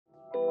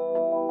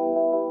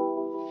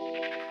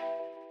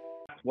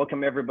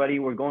Welcome, everybody.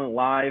 We're going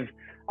live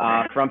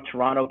from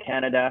Toronto,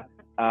 Canada.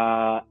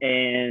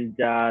 And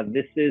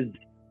this is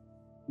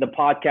the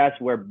podcast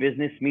where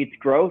business meets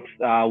growth.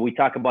 We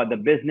talk about the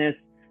business,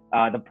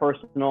 the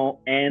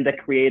personal, and the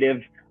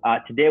creative.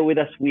 Today with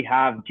us, we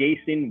have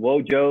Jason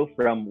Wojo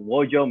from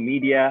Wojo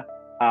Media.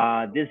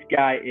 This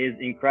guy is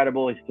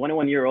incredible. He's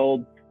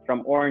 21-year-old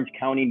from Orange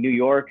County, New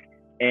York.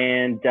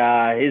 And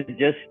he's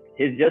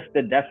just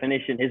the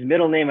definition. His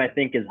middle name, I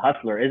think, is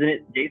Hustler, isn't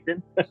it,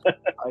 Jason? I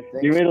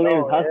think Your middle so,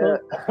 name is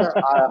Hustler? Yeah.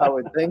 I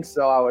would think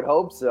so. I would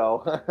hope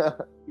so.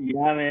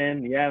 Yeah,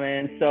 man. Yeah,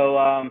 man.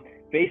 So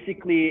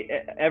basically,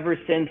 ever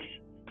since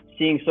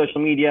seeing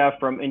social media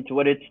from into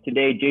what it's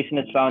today, Jason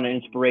has found an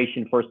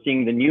inspiration for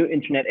seeing the new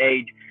internet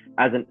age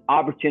as an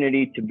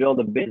opportunity to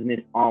build a business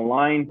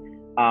online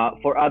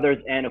for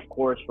others and, of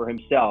course, for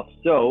himself.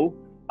 So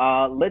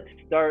let's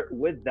start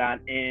with that.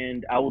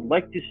 And I would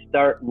like to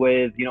start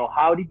with,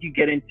 how did you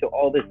get into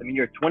all this? I mean,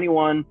 you're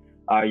 21,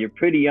 you're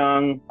pretty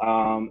young,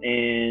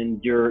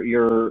 and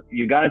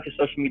you got into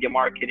social media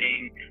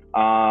marketing.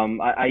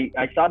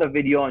 I saw the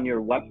video on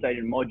your website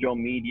in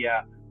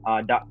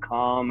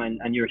mojomedia.com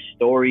and your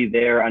story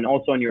there, and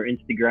also on your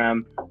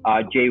Instagram,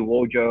 Jay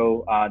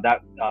Wojo,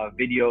 that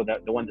video,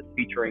 the one that's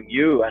featuring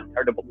you, and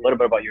heard a little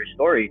bit about your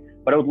story.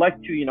 But I would like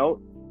to,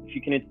 if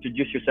you can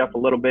introduce yourself a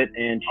little bit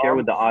and share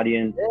with the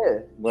audience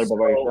a little bit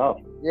about yourself.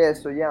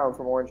 I'm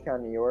from Orange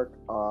County, New York.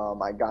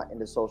 I got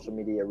into social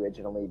media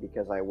originally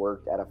because I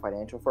worked at a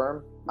financial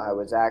firm.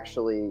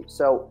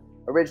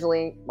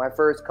 Originally, my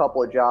first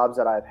couple of jobs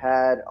that I've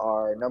had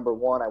are, number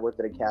one, I worked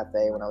at a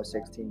cafe when I was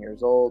 16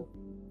 years old,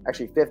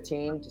 actually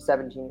 15 to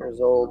 17 years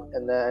old.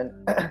 And then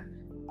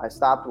I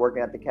stopped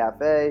working at the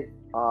cafe.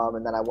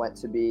 And then I went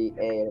to be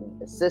an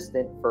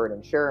assistant for an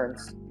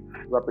insurance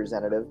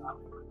representative.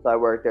 So I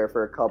worked there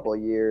for a couple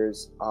of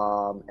years.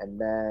 And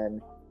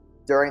then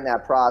during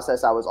that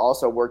process, I was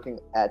also working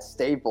at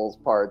Staples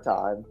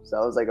part-time.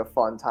 So it was like a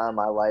fun time in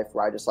my life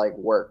where I just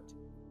worked.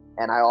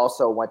 And I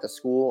also went to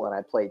school and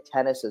I played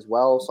tennis as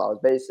well. So I was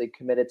basically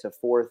committed to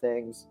four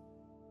things.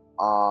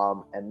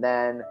 And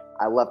then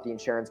I left the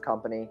insurance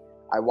company.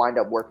 I wind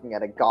up working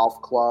at a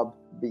golf club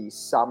the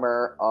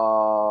summer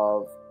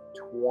of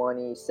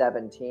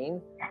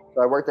 2017.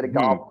 So I worked at a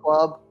golf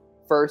club.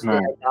 First day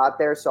I got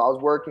there, so I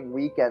was working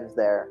weekends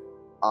there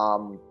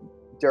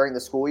during the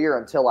school year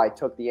until I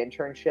took the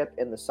internship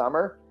in the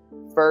summer.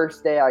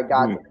 First day I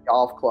got to the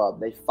golf club,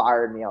 they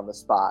fired me on the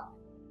spot.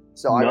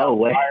 So I got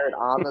fired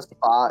on the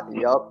spot,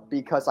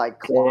 because I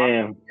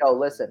clocked.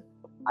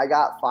 I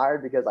got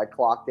fired because I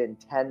clocked in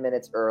 10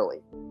 minutes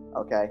early,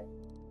 okay?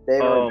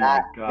 They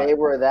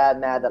were that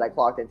mad that I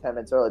clocked in 10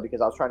 minutes early because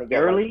I was trying to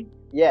get early?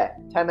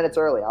 10 minutes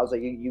early. I was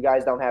like, you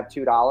guys don't have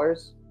 $2? Are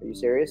you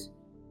serious?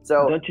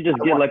 So don't you just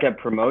get a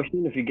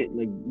promotion if you get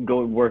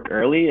go work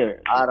early,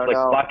 or I don't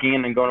know, clocking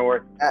in and going to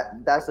work?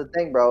 That's the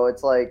thing, bro.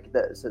 It's like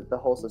the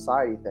whole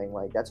society thing.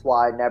 That's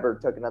why I never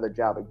took another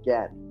job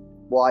again.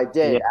 Well, I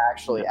did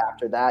actually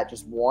after that,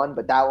 just one,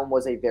 but that one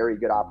was a very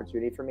good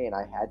opportunity for me, and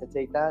I had to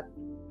take that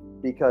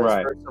because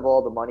first of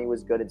all, the money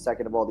was good, and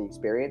second of all, the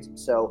experience.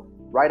 So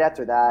right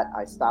after that,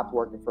 I stopped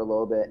working for a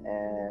little bit,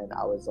 and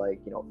I was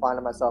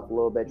finding myself a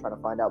little bit, trying to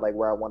find out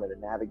where I wanted to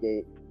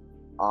navigate,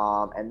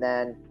 and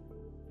then.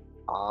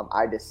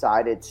 I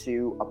decided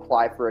to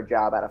apply for a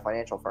job at a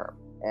financial firm,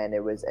 and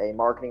it was a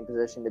marketing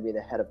position to be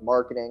the head of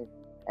marketing,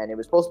 and it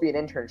was supposed to be an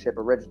internship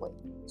originally.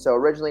 So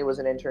originally it was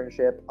an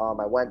internship.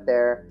 I went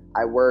there,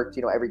 I worked,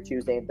 every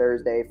Tuesday and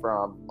Thursday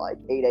from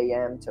 8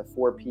 a.m. to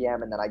 4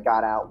 p.m. And then I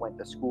got out, went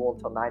to school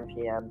until 9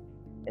 p.m.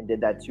 and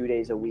did that 2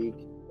 days a week.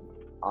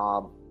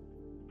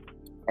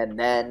 And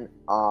then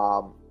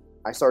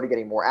I started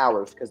getting more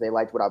hours because they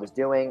liked what I was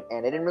doing,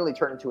 and it didn't really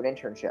turn into an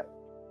internship.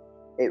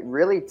 It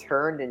really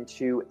turned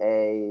into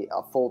a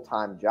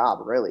full-time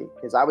job, really,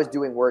 because I was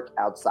doing work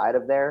outside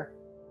of there,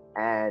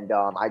 and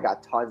I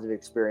got tons of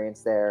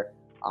experience there.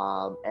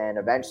 And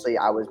eventually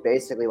I was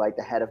basically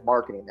the head of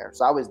marketing there.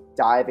 So I was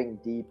diving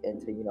deep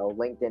into,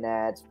 LinkedIn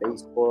ads,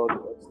 Facebook,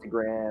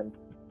 Instagram,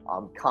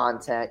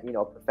 content,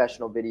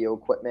 professional video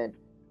equipment,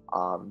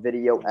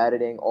 video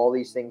editing, all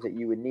these things that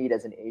you would need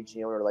as an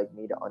agency owner like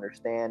me to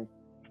understand.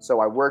 So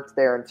I worked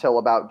there until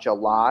about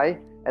July.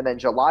 And then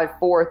July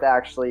 4th,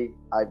 actually,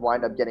 I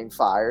wind up getting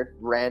fired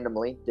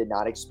randomly. Did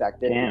not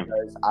expect it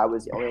because I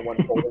was the only one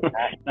holding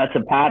that. That's a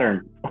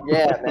pattern.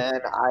 Yeah,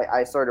 man.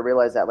 I started to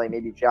realize that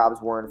maybe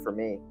jobs weren't for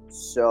me.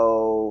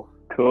 So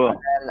cool. And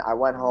then I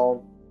went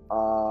home,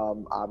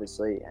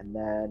 obviously. And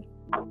then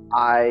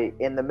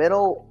in the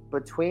middle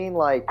between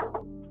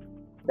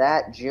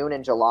that June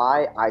and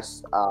July, I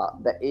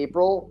started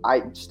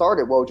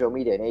Wojo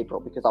Media in April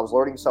because I was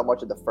learning so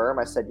much at the firm.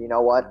 I said, you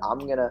know what, I'm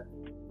going to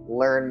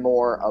learn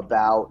more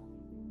about,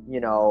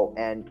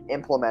 and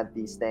implement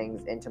these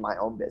things into my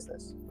own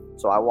business.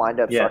 So I wind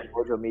up starting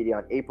Wojo Media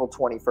on April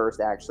 21st,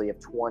 actually, of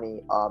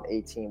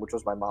 2018, which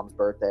was my mom's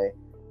birthday.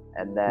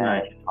 And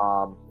then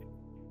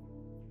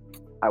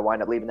I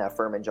wind up leaving that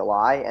firm in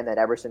July. And then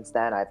ever since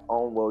then, I've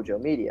owned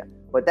Wojo Media.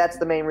 But that's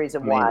the main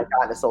reason why I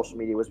got into social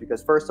media was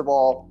because, first of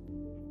all,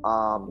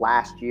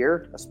 last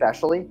year,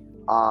 especially.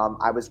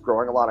 I was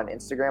growing a lot on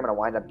Instagram, and I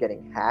wound up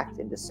getting hacked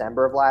in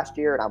December of last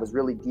year. And I was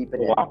really deep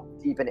into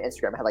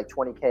Instagram. I had like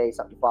 20K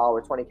something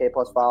followers, 20K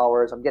plus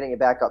followers. I'm getting it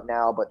back up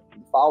now, but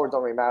the followers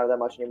don't really matter that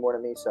much anymore to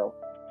me. So,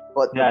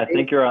 but yeah, I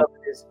think you're on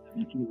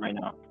right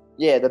now.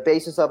 Yeah, the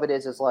basis of it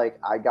is like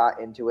I got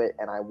into it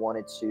and I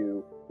wanted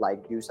to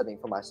like do something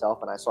for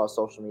myself, and I saw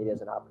social media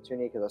as an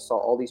opportunity because I saw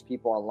all these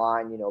people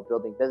online, you know,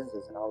 building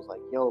businesses, and I was like,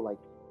 yo, like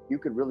you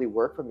could really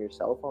work from your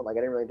cell phone. Like I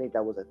didn't really think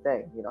that was a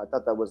thing. You know, I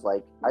thought it was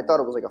like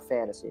a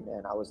fantasy,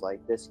 man. I was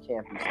like, this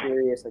can't be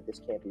serious, like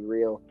this can't be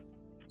real.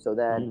 So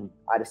then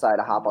I decided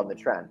to hop on the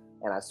trend,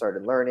 and I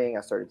started learning,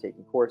 I started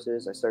taking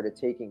courses,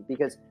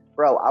 because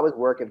bro, I was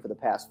working for the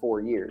past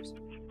 4 years.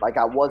 Like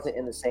I wasn't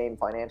in the same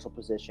financial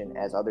position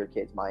as other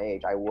kids my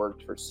age. I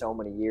worked for so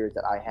many years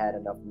that I had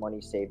enough money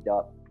saved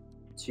up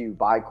to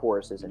buy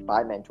courses and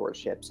buy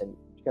mentorships, and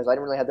because I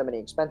didn't really have that many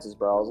expenses,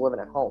 bro. I was living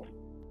at home,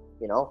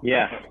 you know?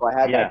 Yeah. So I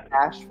had that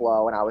cash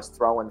flow, and I was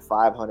throwing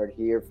 500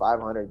 here,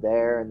 500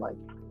 there, and like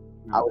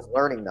I was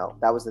learning though.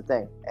 That was the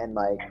thing. And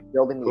like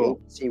building the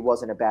agency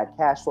wasn't a bad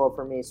cash flow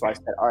for me. So I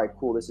said, all right,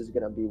 cool. This is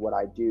going to be what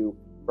I do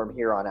from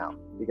here on out.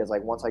 Because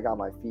like once I got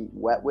my feet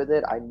wet with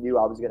it, I knew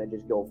I was going to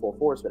just go full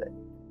force with it.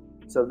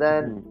 So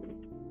then,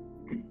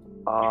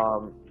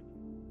 So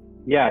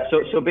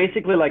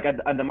basically like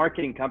at the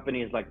marketing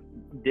companies, like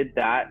did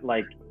that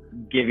like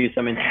give you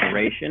some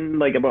inspiration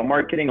like about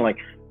marketing? Like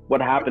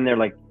what happened there?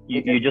 Like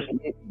it just gave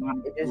me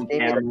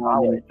the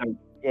knowledge.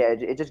 Yeah,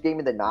 it just gave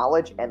me the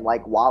knowledge, and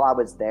like while I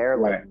was there,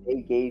 like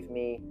they gave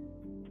me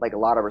like a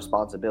lot of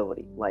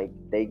responsibility. Like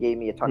they gave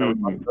me a ton of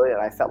responsibility,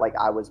 and I felt like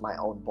I was my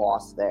own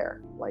boss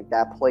there. Like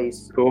that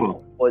place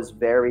was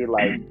very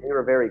like we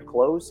were very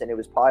close, and it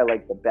was probably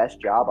like the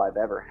best job I've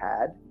ever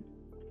had.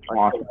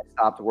 Until I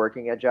stopped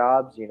working at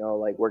jobs, you know,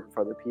 like working for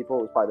other people.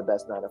 It was probably the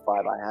best 9 to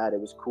 5 I had. It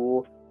was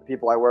cool. The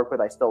people I work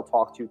with, I still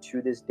talk to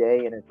this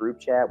day in a group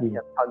chat. We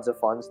have tons of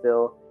fun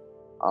still,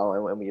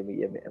 and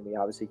we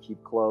obviously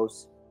keep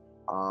close.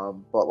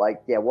 But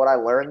like, yeah, what I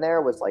learned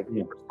there was like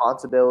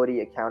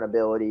responsibility,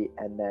 accountability,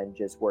 and then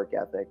just work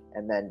ethic,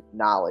 and then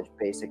knowledge,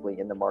 basically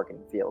in the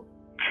marketing field.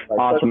 Like,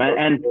 awesome,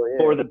 and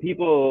for the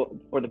people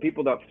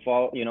that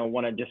follow, you know,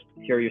 want to just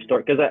hear your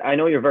story, because I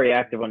know you're very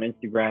active on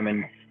Instagram,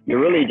 and you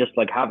really just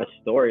like have a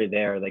story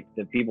there. Like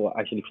the people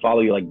actually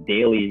follow you like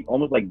daily,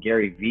 almost like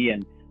Gary V,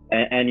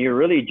 and you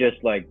really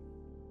just like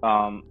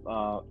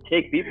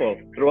take people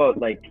throughout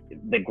like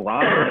the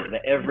grind, like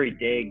the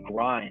everyday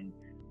grind.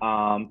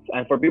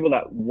 And for people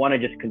that want to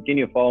just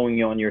continue following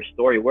you on your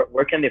story,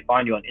 where can they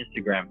find you on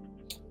Instagram?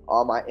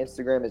 My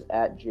Instagram is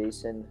at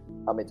Jason.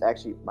 It's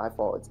actually my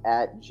fault. It's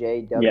at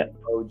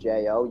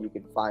JWOJO. You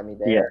can find me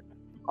there.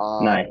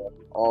 Nice.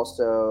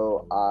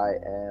 Also, I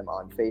am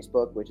on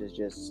Facebook, which is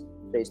just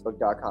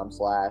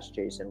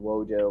facebook.com/Jason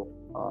Wojo.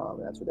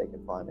 That's where they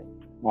can find me.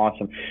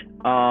 Awesome.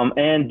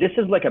 And this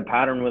is like a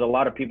pattern with a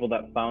lot of people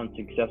that found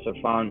success or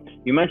found,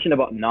 you mentioned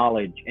about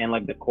knowledge and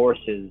like the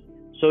courses.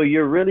 So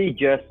you're really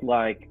just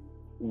like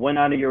went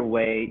out of your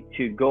way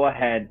to go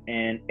ahead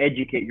and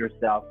educate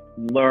yourself,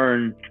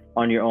 learn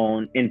on your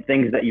own in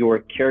things that you were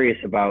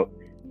curious about.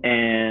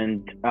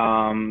 And,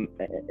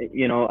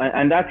 you know,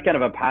 and that's kind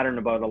of a pattern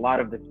about a lot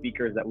of the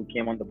speakers that we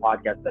came on the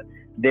podcast, that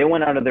they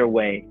went out of their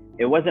way.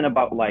 It wasn't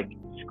about like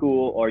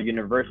school or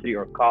university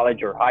or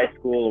college or high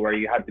school where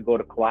you had to go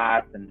to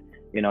class and,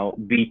 you know,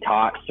 be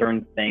taught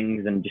certain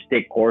things and just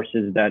take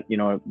courses that, you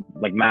know,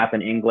 like math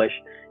and English.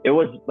 It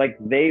was like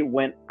they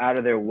went out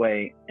of their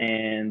way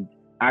and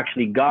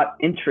actually got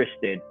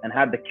interested and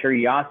had the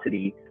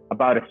curiosity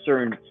about a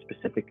certain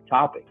specific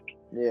topic.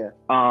 Yeah.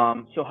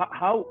 So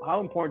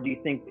how important do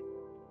you think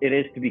it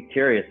is to be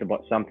curious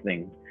about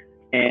something,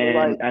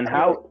 and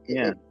how?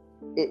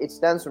 It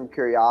stems from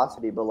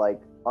curiosity, but like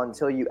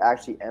until you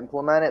actually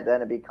implement it,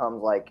 then it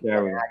becomes like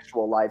an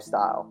actual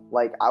lifestyle.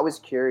 Like I was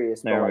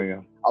curious, but like,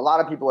 a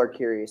lot of people are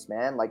curious,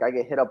 man. Like I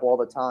get hit up all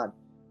the time.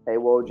 Hey,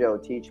 Wojo,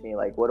 teach me.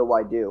 Like, what do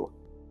I do?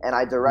 And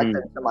I direct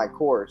them to my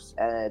course,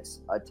 and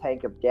it's a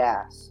tank of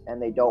gas,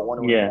 and they don't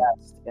want to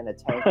invest in a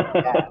tank of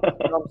gas. You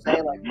know what I'm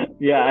saying? Like,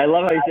 I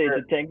love how you say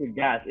it's a tank of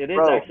gas. It is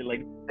actually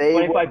like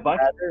 $25.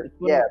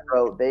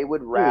 Bro, they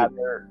would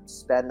rather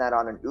spend that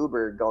on an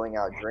Uber going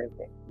out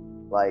drinking.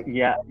 Like,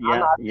 you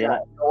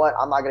know what?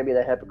 I'm not gonna be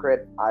the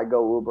hypocrite. I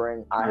go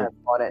Ubering. I have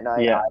fun at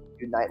night. I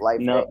do nightlife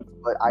things,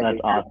 but I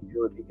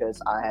do it because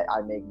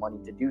I make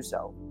money to do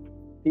so.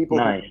 People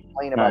who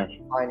complain about their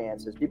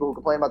finances, people who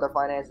complain about their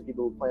finances,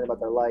 people who complain about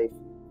their life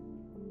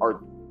are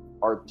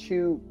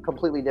two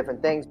completely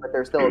different things, but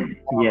they're still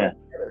together.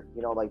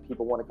 You know, like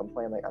people want to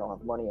complain like I don't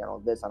have money, I don't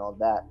have this, I don't have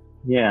that.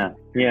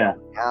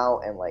 Now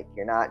and like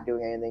you're not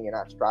doing anything, you're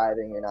not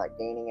striving, you're not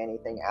gaining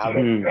anything out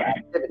of your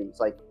activities.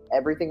 Like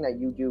everything that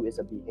you do is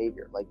a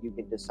behavior. Like you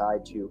can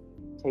decide to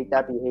take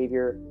that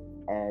behavior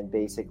and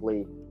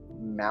basically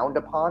mound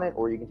upon it,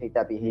 or you can take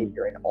that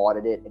behavior and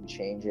audit it and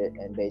change it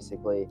and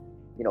basically,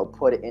 you know,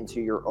 put it into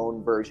your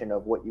own version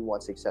of what you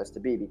want success to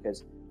be.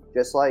 Because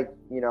just like,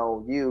 you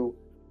know,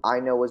 I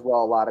know as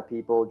well, a lot of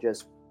people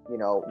just, you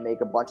know,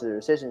 make a bunch of their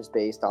decisions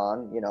based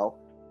on, you know,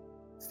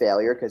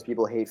 failure, because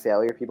people hate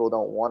failure. People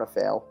don't want to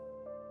fail.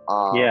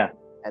 Yeah.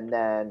 And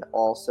then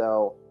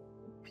also,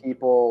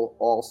 people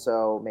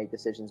also make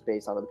decisions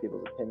based on other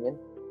people's opinion.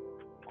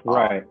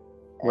 Right.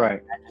 And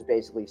Right. that just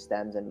basically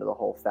stems into the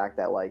whole fact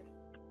that, like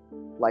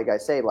I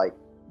say, like,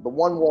 the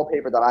one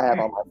wallpaper that I have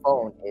on my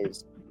phone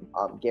is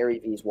Gary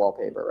Vee's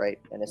wallpaper, right?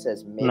 And it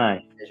says "Make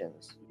Nice.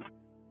 decisions."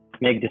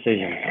 Make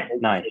decisions.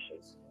 Make Nice.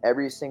 decisions.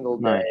 Every single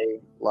day,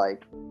 Nice.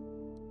 like,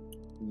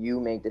 you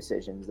make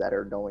decisions that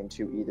are going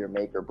to either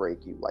make or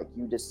break you. Like,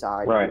 you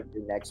decide Right. what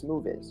your next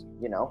move is.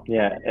 You know?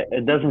 Yeah.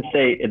 It doesn't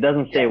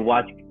say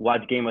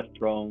watch Game of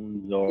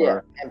Thrones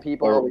or and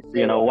people always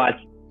say, watch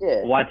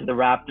yeah, watch the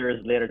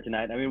Raptors later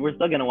tonight. I mean, we're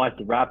still gonna watch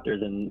the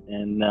Raptors,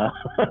 and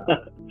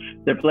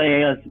they're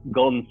playing against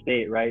Golden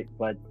State, right?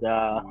 But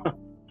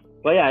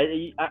yeah,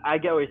 I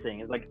get what you're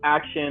saying. It's like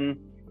action,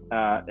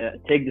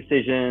 take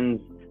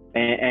decisions,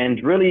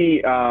 and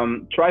really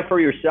try for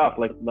yourself.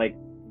 Like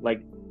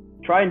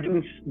try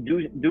and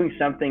doing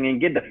something and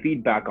get the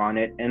feedback on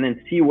it, and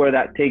then see where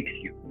that takes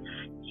you.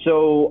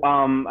 So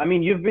I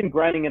mean, you've been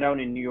grinding it out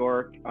in New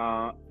York.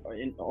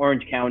 In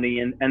Orange County,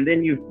 and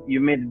then you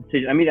made a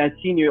decision. I mean, I've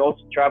seen you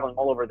also traveling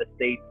all over the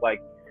states.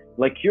 Like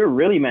you're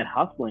really, man,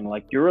 hustling.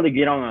 Like you're really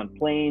getting on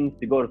planes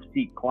to go to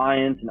see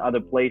clients in other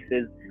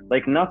places.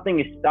 Like nothing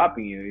is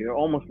stopping you. You're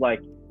almost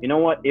like, you know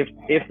what? If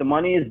the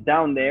money is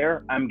down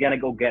there, I'm gonna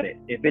go get it.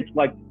 If it's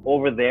like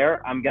over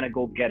there, I'm gonna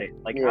go get it.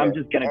 Like I'm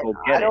just gonna go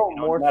get it. I don't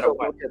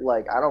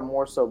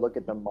more so look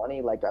at the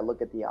money. Like, I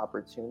look at the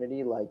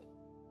opportunity. Like.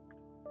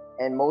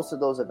 And most of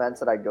those events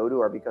that I go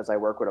to are because I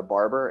work with a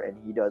barber and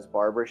he does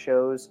barber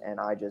shows, and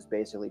I just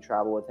basically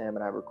travel with him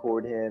and I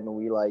record him, and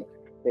we like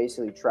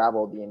basically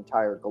travel the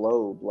entire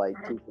globe, like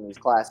teaching these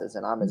classes,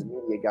 and I'm his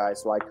media guy,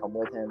 so I come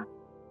with him.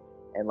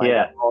 And like,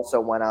 I also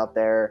went out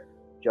there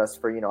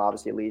just for,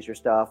 obviously leisure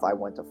stuff. I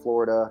went to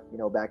Florida,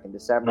 back in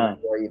December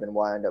before I even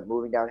wound up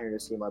moving down here to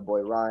see my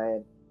boy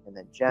Ryan and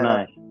then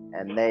Jenna,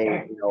 and they,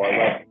 are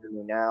right through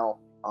me now.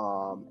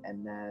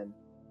 And then,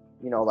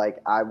 like,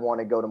 I want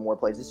to go to more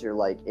places here.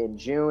 Like in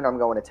June, I'm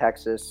going to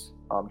Texas.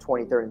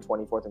 23rd and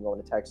 24th, I'm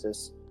going to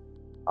Texas.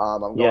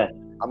 I'm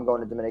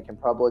going to Dominican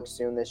Republic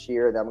soon this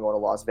year. Then I'm going to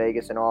Las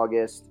Vegas in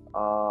August.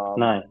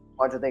 A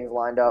bunch of things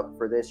lined up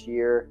for this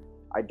year.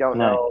 I don't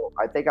know.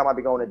 I think I might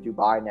be going to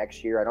Dubai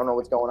next year. I don't know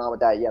what's going on with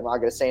that yet. I'm not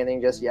going to say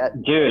anything just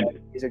yet.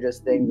 Dude, these are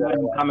just things that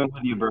I'm coming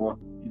with you, bro.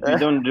 If you're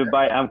doing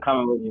Dubai, I'm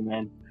coming with you,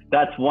 man.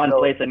 That's one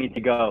place I need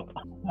to go.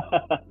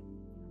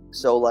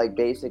 So, like,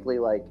 basically,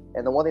 like,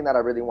 and the one thing that I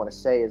really want to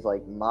say is,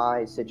 like,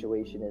 my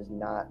situation is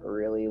not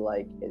really,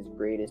 like, as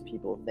great as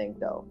people think,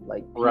 though.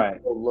 Like,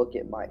 people look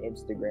at my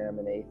Instagram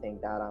and they think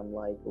that I'm,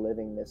 like,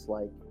 living this,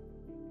 like,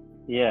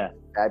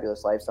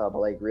 fabulous lifestyle. But,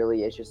 like,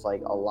 really, it's just,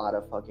 like, a lot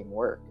of fucking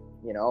work,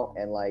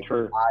 And, like,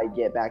 I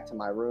get back to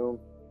my room,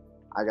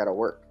 I got to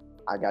work.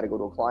 I got to go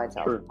to a client's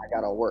house. I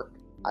got to work.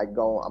 I'm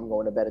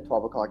going to bed at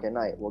 12 o'clock at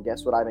night. Well,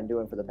 guess what I've been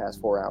doing for the past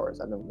 4 hours?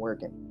 I've been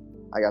working.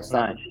 I got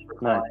stuff for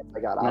clients. I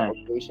got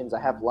obligations.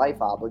 I have life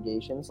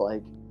obligations.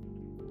 Like,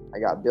 I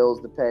got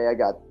bills to pay. I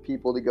got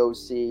people to go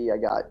see. I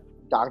got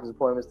doctor's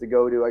appointments to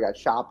go to. I got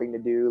shopping to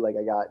do. Like,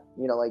 I got,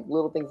 like,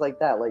 little things like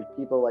that. Like,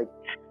 people, like,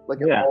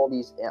 look at all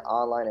these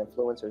online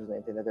influencers and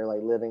they think that they're,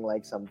 like, living,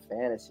 like, some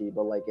fantasy.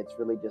 But, like, it's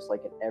really just,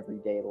 like, an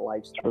everyday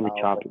lifestyle. It's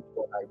really choppy.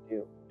 What I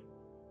do.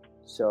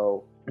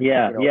 So.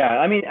 Yeah.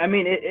 I mean,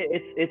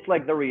 it's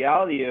like the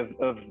reality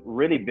of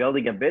really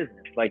building a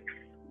business. Like,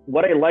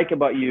 what I like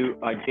about you,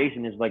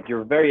 Jason, is like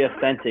you're very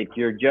authentic.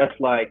 You're just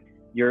like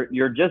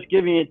you're just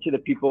giving it to the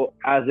people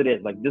as it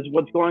is. Like, this is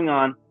what's going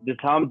on. This is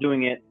how I'm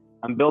doing it.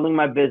 I'm building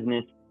my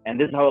business, and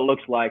this is how it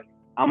looks like.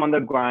 I'm on the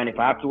grind. If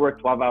I have to work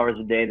 12 hours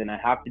a day, then I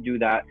have to do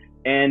that.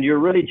 And you're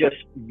really just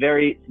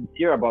very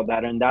sincere about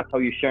that, and that's how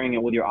you're sharing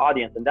it with your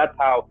audience, and that's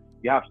how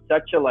you have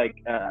such a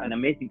an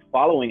amazing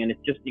following, and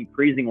it's just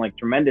increasing like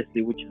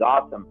tremendously, which is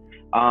awesome.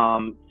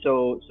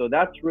 So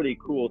that's really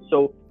cool.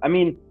 So I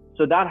mean.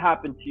 So that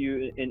happened to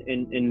you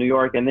in New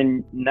York, and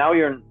then now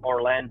you're in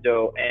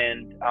Orlando,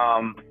 and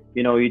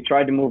you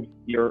tried to move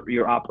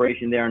your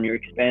operation there, and you're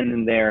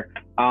expanding there.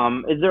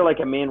 Is there like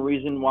a main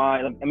reason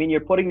why? I mean,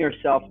 you're putting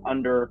yourself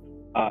under,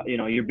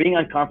 you're being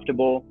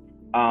uncomfortable,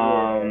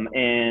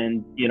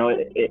 and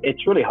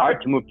it's really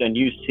hard to move to a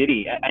new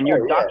city, and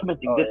you're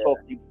documenting this whole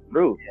thing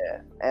through.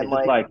 Yeah, and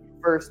like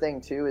first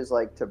thing too is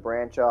like to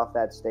branch off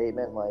that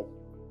statement. Like,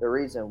 the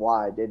reason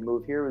why I did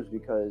move here was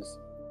because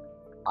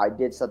I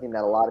did something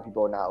that a lot of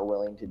people are not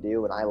willing to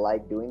do, and I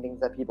like doing things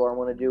that people don't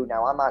want to do.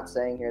 Now, I'm not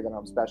saying here that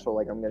I'm special,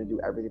 like I'm going to do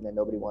everything that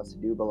nobody wants to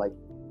do, but like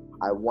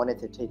I wanted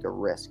to take a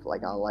risk.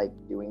 Like, I like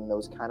doing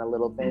those kind of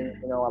little things,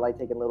 I like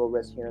taking little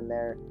risks here and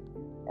there,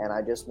 and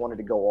I just wanted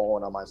to go all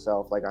in on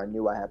myself. Like, I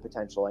knew I had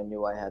potential. I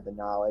knew I had the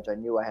knowledge. I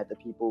knew I had the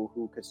people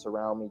who could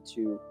surround me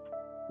to,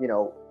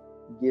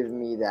 give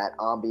me that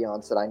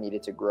ambiance that I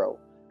needed to grow.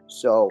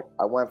 So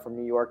I went from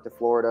New York to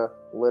Florida,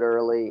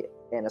 literally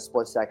in a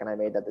split second. I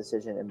made that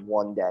decision in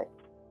one day,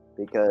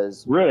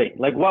 because really,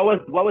 like, what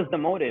was the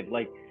motive?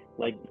 Like,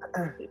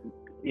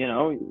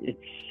 it's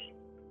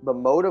the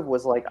motive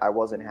was like I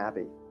wasn't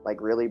happy.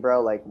 Like really,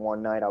 bro. Like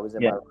one night I was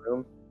in my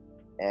room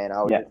and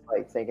I was just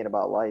like thinking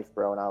about life,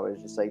 bro. And I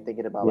was just like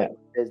thinking about like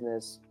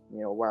business,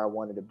 where I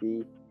wanted to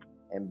be.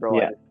 And bro,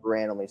 I just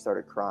randomly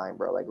started crying,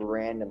 bro. Like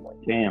randomly.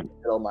 Damn. In the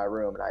middle of my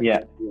room, and I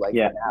just do like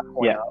from that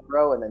point on,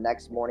 bro. And the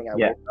next morning I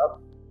woke up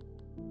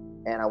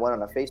and I went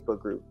on a Facebook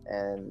group,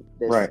 and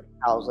this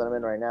house that I'm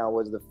in right now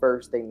was the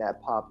first thing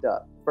that popped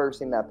up.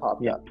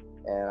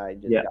 And I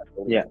just got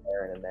the lead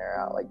there and there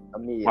out like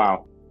immediately.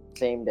 Wow.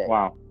 Same day.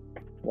 Wow.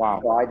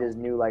 So I just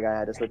knew like I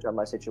had to switch up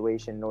my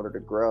situation in order to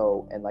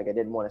grow, and like I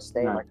didn't want to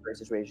stay in my current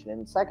situation.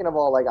 And second of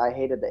all, like I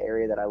hated the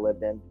area that I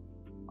lived in.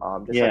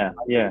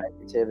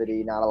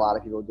 Activity, not a lot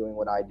of people doing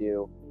what I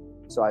do.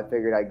 So I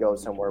figured I'd go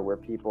somewhere where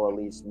people at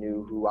least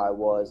knew who I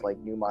was, like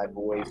knew my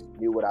voice,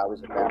 knew what I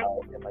was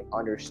about, and like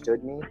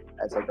understood me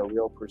as like a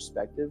real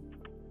perspective.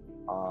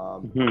 I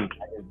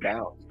just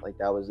bounced. Like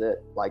that was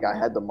it. Like I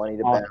had the money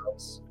to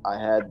bounce. I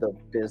had the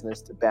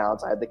business to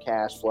bounce. I had the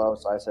cash flow.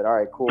 So I said, all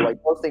right, cool.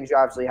 Like those things you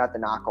obviously have to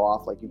knock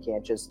off. Like you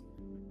can't just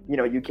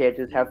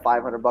have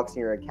 $500 in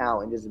your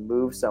account and just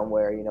move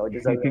somewhere. It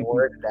just doesn't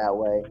work that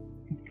way.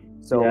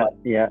 So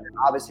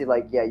obviously,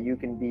 you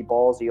can be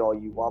ballsy all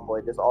you want,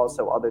 but there's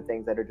also other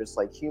things that are just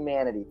like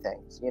humanity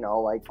things,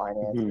 like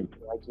finance,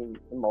 like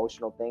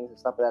emotional things and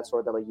stuff of that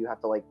sort that like you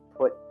have to like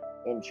put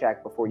in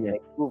check before you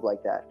make a move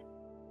like that.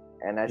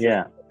 And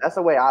that's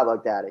the way I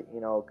looked at it,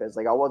 because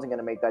like I wasn't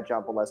gonna make that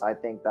jump unless I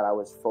think that I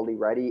was fully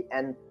ready.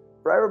 And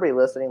for everybody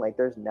listening, like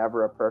there's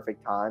never a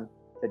perfect time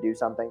to do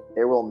something.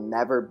 There will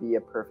never be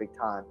a perfect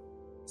time.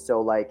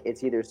 So like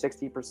it's either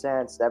 60%,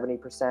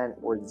 70%,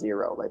 or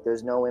 0. Like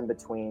there's no in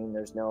between.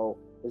 There's no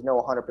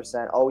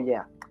 100%. Oh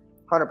yeah,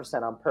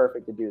 100%. I'm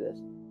perfect to do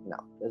this. No,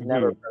 there's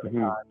never a perfect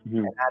time.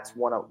 And that's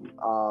one of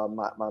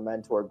my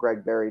mentor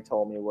Greg Berry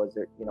told me was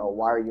that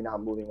why are you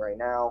not moving right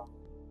now?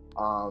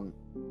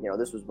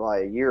 This was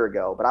probably a year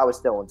ago, but I was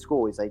still in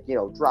school. He's like,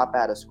 drop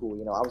out of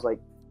school. I was like,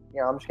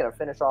 I'm just gonna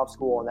finish off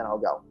school and then I'll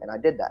go. And I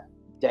did that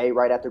day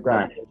right after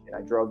graduation.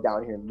 I drove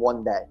down here in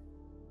one day.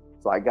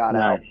 So I got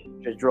out,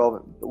 just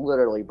drove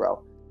literally,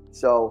 bro.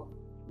 So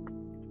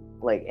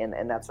like, and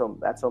that's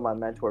what my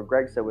mentor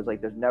Greg said was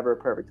like, there's never a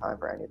perfect time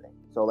for anything.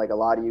 So like a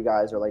lot of you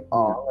guys are like,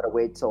 oh, I'm going to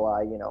wait till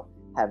I,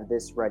 have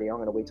this ready. I'm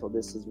going to wait till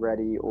this is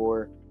ready.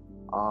 Or,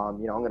 I'm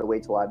going to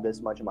wait till I have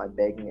this much in my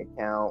banking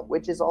account,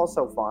 which is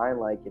also fine.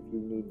 Like if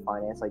you need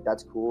finance, like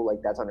that's cool.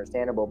 Like that's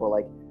understandable. But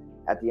like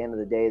at the end of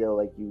the day though,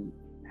 like you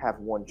have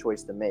one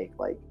choice to make.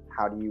 Like,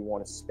 how do you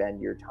want to spend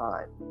your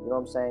time? You know what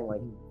I'm saying?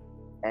 Like,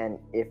 and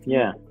if you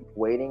keep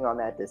waiting on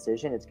that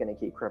decision, it's going to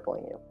keep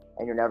crippling you,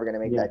 and you're never going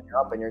to make that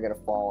jump, and you're going to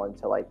fall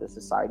into like the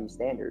society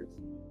standards,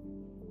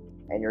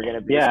 and you're going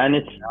to be and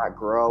it's not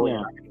grow, and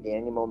you're not going to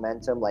gain any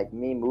momentum. Like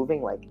me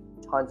moving, like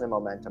tons of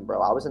momentum, bro.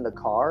 I was in the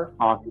car,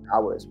 I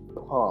was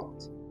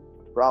pumped,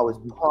 bro. I was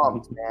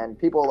pumped, man.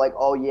 People are like,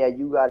 oh yeah,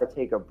 you got to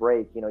take a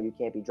break. You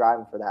can't be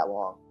driving for that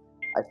long.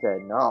 I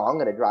said, no, I'm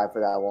going to drive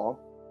for that long.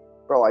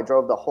 Bro, I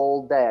drove the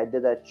whole day. I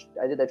did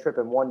that trip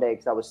in one day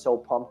because I was so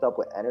pumped up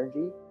with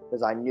energy.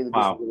 Because I knew that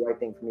this was the right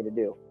thing for me to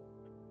do.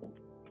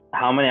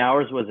 How many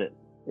hours was it?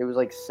 It was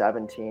like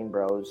 17,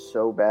 bro. It was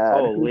so bad.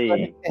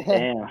 Holy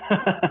damn.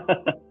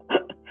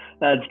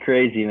 That's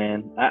crazy,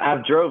 man.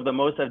 The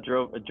most I've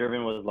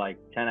driven was like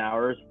 10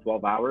 hours,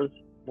 12 hours.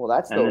 Well,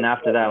 that's and then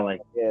after that, like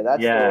I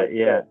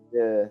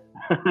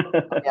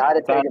had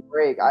to take a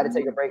break. I had to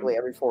take a break like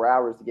every 4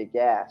 hours to get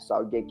gas. So I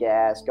would get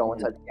gas, go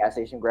inside the gas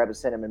station, grab a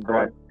cinnamon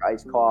bun,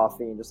 iced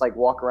coffee, and just like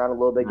walk around a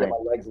little bit, get my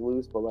legs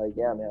loose. But like,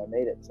 yeah, man, I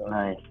made it. So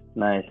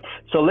nice.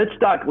 So let's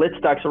talk.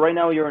 So right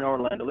now you're in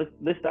Orlando.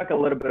 Let's talk a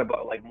little bit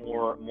about like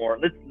more.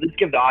 Let's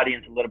give the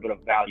audience a little bit of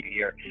value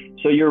here.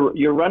 So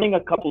you're running a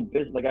couple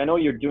business. Like I know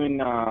you're doing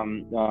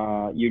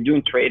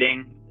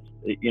trading.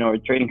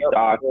 Trading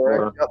stock.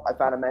 I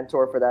found a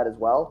mentor for that as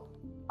well.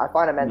 I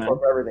find a mentor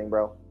for everything,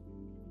 bro.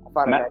 I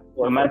find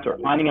a mentor.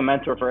 Finding a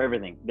mentor for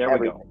everything. There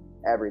we go.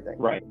 Everything.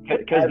 Right.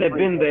 Because they've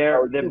been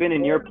there. They've been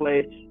in your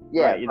place.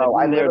 Yeah. Right. Bro,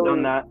 they've been there,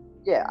 done that.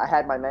 Yeah. I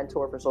had my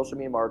mentor for social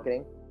media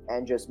marketing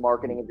and just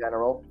marketing in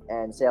general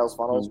and sales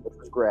funnels, which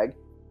was Greg.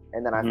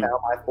 And then I found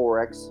my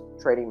Forex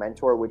trading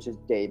mentor, which is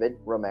David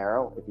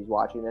Romero. If he's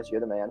watching this, you're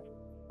the man.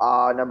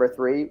 Number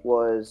 3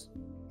 was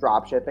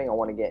drop shipping. I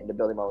want to get into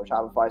building my own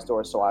Shopify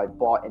store, so I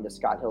bought into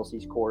Scott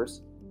Hilsey's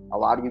course. A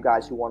lot of you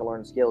guys who want to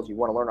learn skills, you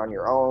want to learn on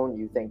your own.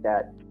 You think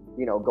that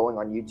going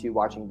on YouTube,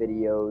 watching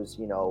videos,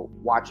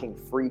 watching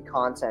free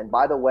content.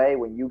 By the way,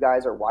 when you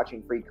guys are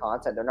watching free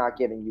content, they're not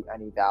giving you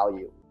any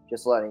value.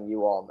 Just letting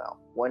you all know.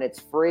 When it's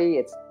free,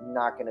 it's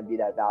not going to be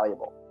that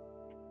valuable.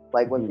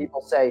 Like when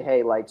people say,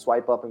 hey, like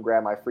swipe up and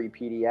grab my free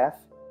PDF,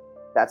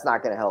 that's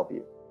not going to help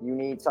you. You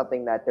need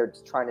something that they're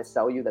trying to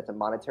sell you that's a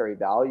monetary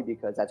value,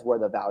 because that's where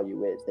the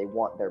value is. They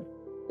want their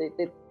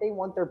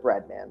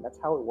bread, man. That's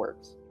how it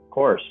works. Of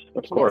course.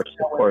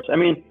 I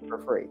mean, for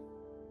free.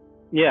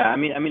 Yeah, I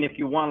mean, if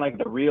you want like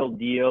the real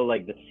deal,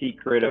 like the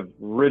secret of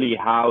really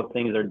how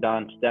things are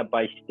done step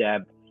by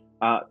step,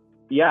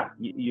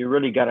 you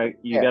really gotta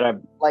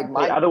like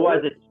otherwise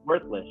it's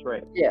worthless,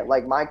 right? Yeah,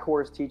 like my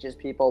course teaches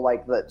people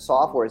like the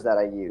softwares that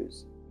I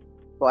use,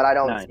 but I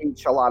don't Nice.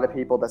 teach a lot of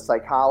people the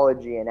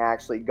psychology and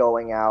actually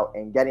going out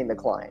and getting the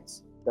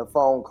clients, the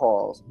phone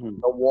calls,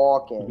 the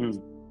walk-ins,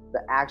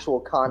 the actual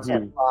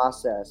content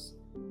process,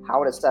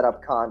 how to set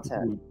up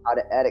content, how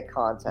to edit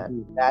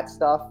content. That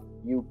stuff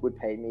you would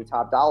pay me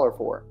top dollar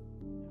for.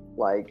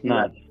 Like you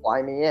have to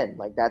fly me in.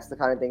 Like that's the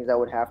kind of things that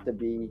would have to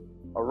be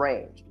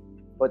arranged.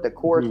 But the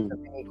course is a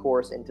mini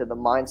course into the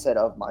mindset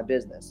of my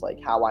business, like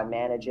how I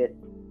manage it,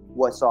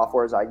 what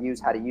softwares I use,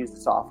 how to use the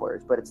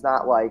softwares. But it's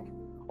not like,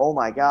 oh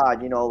my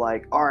God,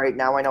 like, all right,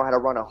 now I know how to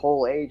run a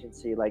whole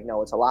agency. Like,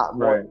 no, it's a lot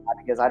more than that,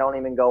 because I don't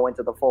even go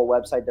into the full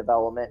website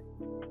development.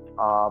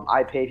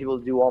 I pay people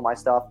to do all my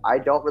stuff. I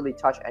don't really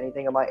touch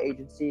anything in my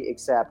agency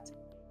except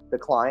the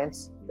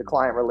clients, the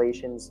client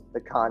relations,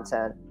 the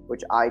content,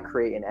 which I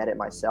create and edit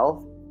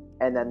myself,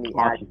 and then the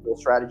actual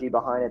strategy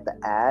behind it, the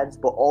ads.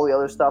 But all the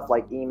other stuff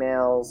like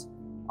emails,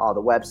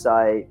 the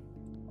website,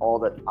 all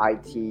the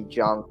IT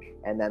junk,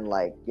 and then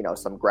like,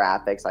 some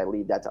graphics, I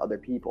leave that to other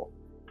people.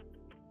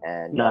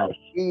 And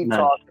he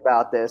talked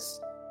about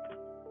this,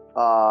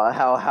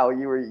 how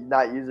you were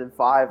not using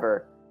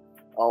Fiverr.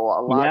 A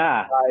lot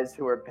of guys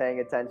who are paying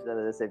attention to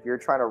this, if you're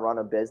trying to run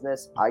a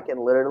business, I can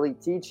literally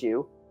teach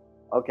you,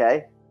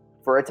 okay,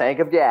 for a tank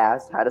of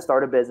gas, how to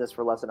start a business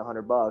for less than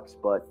 $100,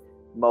 but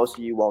most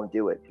of you won't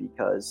do it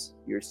because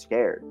you're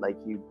scared. Like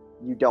you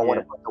don't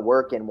want to put the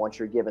work in once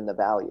you're given the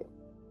value.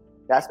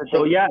 That's the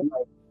thing. Like,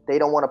 they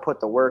don't want to put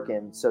the work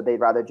in, so they'd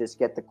rather just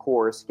get the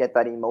course, get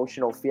that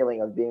emotional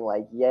feeling of being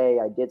like, yay,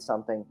 I did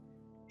something.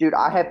 Dude,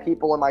 I have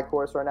people in my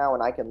course right now,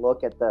 and I can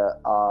look at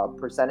the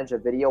percentage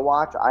of video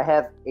watch. I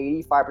have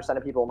 85%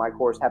 of people in my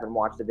course haven't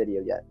watched the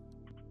video yet.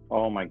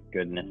 Oh my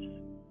goodness.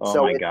 Oh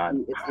so my God.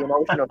 It's the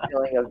emotional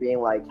feeling of being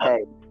like,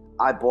 hey,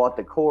 I bought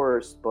the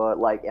course, but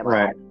like, am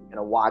I actually going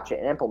to watch it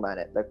and implement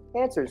it? The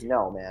answer is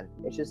no, man.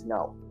 It's just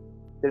no.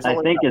 I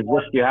think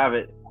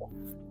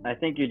I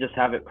think you just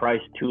have it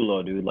priced too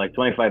low, dude. Like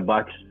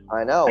 $25.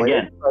 I know.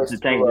 Again, it's a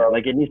tank.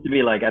 Like it needs to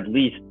be like at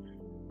least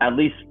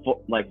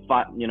like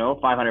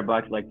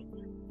 $500, like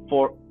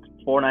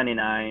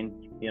 $4.99.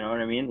 You know what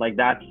I mean? Like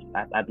that's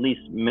at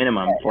least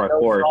minimum for a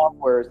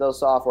course.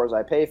 Those softwares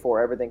I pay for,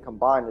 everything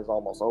combined is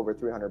almost over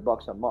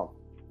 $300 a month.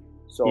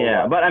 So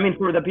but I mean,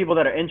 for the people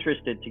that are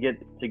interested to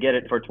get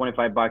it for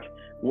 $25,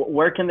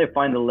 where can they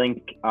find the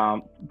link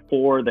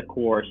for the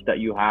course that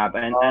you have,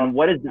 and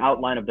what is the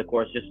outline of the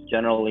course? Just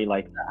generally,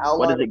 like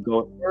what does it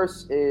go? The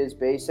course is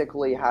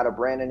basically how to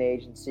brand an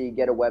agency,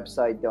 get a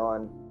website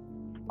done,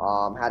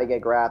 how to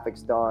get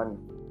graphics done,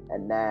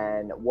 and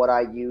then what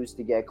I use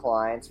to get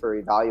clients for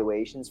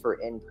evaluations, for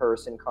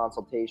in-person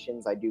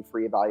consultations. I do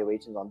free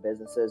evaluations on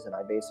businesses, and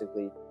I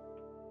basically,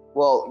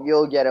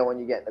 you'll get it when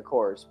you get in the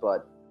course,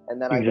 but. And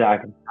then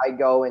I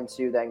go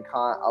into then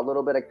a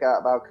little bit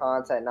about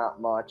content, not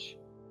much.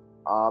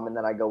 And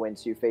then I go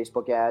into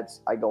Facebook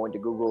ads. I go into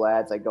Google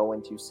ads. I go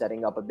into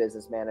setting up a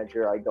business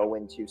manager. I go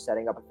into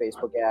setting up a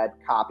Facebook ad,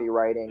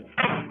 copywriting.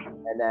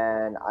 And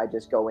then I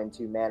just go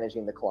into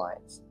managing the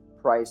clients,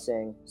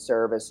 pricing,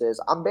 services.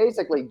 I'm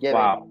basically giving.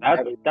 Wow,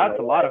 that's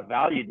a lot of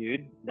value,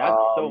 dude. That's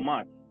so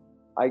much.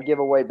 I give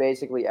away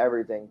basically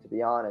everything, to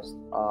be honest,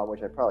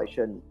 which I probably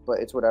shouldn't, but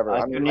it's whatever.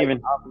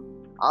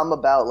 I'm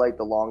about like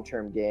the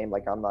long-term game.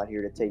 Like I'm not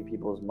here to take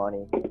people's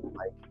money.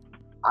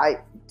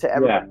 Like to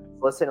everyone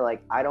listening,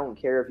 like I don't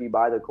care if you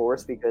buy the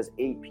course, because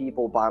 8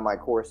 people buy my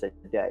course a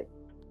day.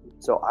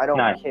 So I don't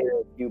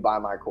care if you buy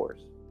my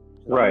course.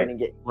 So I'm going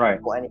to get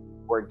people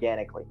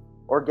organically.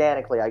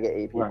 Organically, I get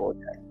 8 people a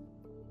day.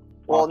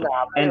 Well,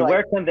 awesome. And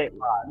where can they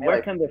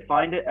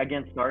find it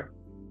again, Star?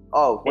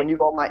 Oh, when you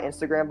go on my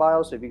Instagram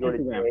bio, so if you go to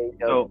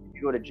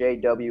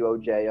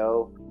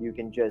JWOJO, you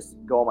can just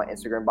go on my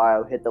Instagram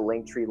bio, hit the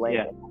link tree link,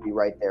 and it'll be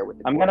right there with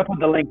the I'm going to put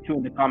the link too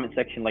in the comment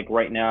section, like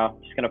right now.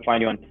 Just going to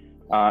find you on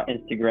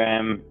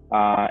Instagram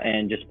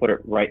and just put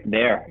it right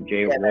there,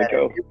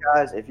 Wojo.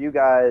 If you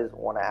guys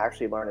want to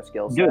actually learn a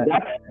skill set. Dude,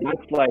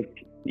 that's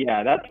like,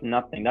 that's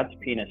nothing. That's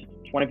peanuts.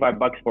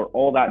 $25 for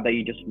all that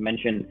you just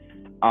mentioned.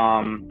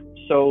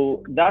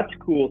 So that's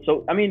cool.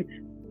 So, I mean,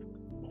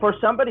 for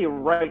somebody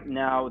right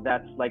now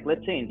that's like,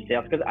 let's say in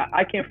sales, because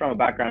I came from a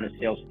background in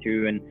sales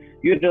too, and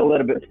you did a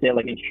little bit of sales,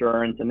 like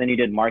insurance, and then you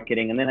did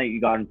marketing, and then you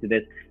got into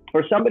this.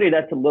 For somebody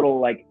that's a little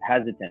like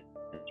hesitant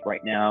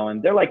right now,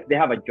 and they're like, they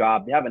have a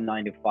job, they have a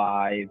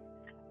 9-to-5,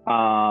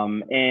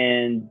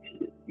 and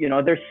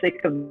they're sick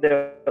of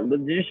they're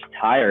just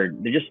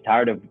tired. They're just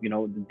tired of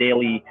the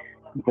daily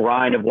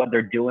grind of what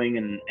they're doing,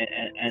 and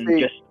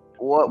they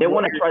want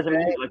to try something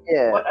new. Like,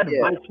 what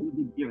advice would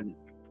you give them?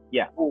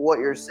 Yeah. Well, what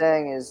you're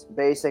saying is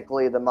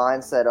basically the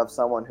mindset of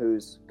someone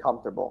who's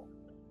comfortable.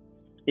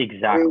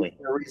 Exactly.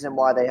 The reason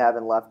why they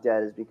haven't left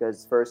yet is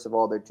because, first of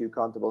all, they're too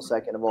comfortable.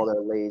 Second of all, they're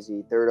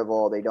lazy. Third of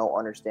all, they don't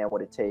understand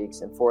what it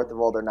takes. And fourth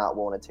of all, they're not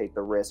willing to take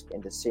the risk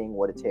into seeing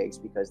what it takes,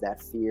 because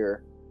that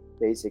fear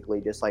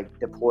basically just like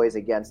deploys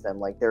against them,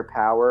 like their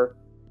power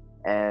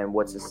and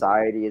what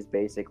society is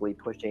basically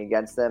pushing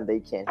against them. They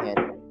can't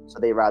handle it. So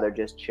they rather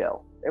just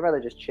chill.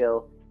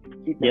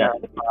 keep the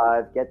 9 to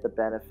 5, get the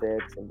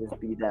benefits, and just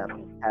be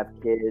them. Have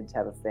kids,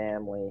 have a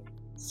family,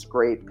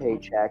 scrape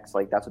paychecks.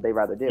 Like that's what they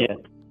rather do. Yeah.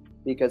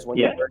 Because when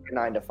you work a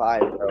 9 to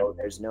 5, bro,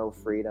 there's no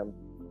freedom.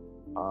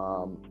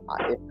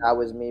 If that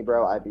was me,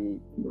 bro, I'd be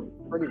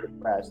pretty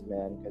depressed,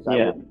 man, because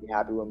I wouldn't be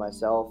happy with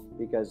myself,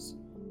 because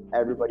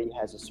everybody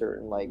has a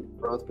certain like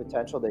growth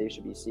potential that they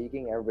should be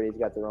seeking. Everybody's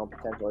got their own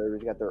potential.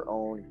 Everybody's got their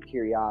own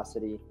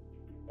curiosity.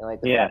 And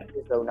like the fact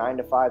is, though, 9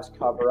 to 5s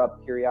cover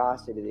up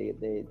curiosity.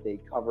 They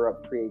cover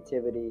up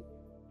creativity.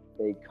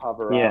 They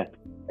cover up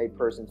a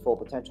person's full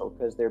potential,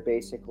 because they're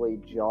basically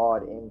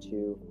jawed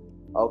into,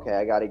 okay,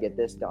 I got to get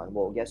this done.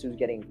 Well, guess who's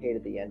getting paid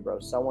at the end, bro?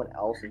 Someone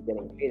else is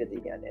getting paid at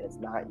the end, and it's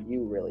not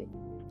you, really.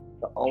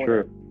 The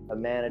owner, the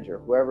manager,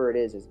 whoever it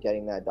is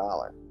getting that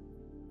dollar.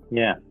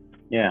 Yeah.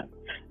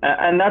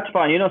 And that's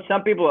fine. You know,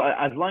 some people,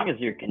 as long as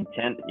you're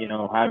content, you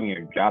know, having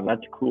your job,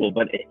 that's cool.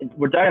 But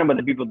we're talking about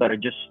the people that are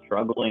just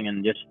struggling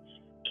and just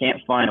can't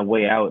find a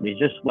way out. It's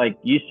just like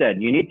you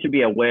said, you need to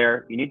be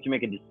aware. You need to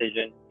make a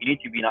decision. You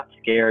need to be not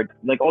scared.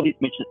 Like all these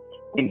things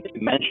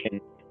you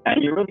mentioned.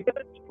 And you really got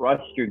to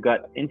trust your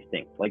gut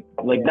instinct. Like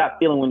that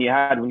feeling when you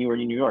had when you were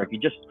in New York. You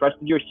just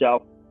trusted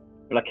yourself.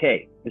 You're like,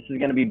 hey, this is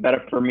going to be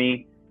better for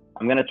me.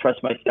 I'm going to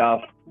trust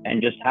myself,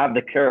 and just have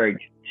the courage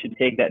to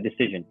take that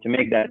decision, to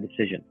make that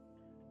decision.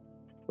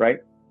 Right?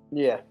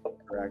 Yeah,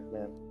 correct,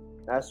 man.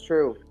 That's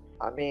true.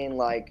 I mean,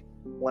 like,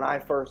 when I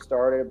first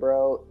started,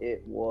 bro,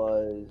 it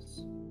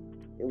was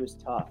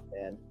tough,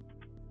 man.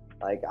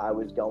 Like, I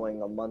was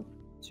going a month,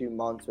 2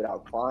 months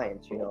without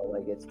clients, you know,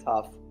 like, it's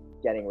tough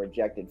getting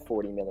rejected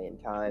 40 million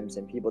times,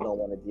 and people don't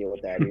want to deal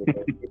with that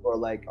either. People are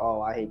like,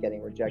 oh, I hate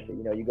getting rejected.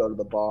 You know, you go to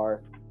the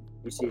bar,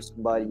 you see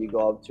somebody, you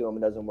go up to them,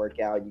 it doesn't work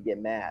out, you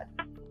get mad.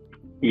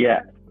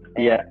 Yeah.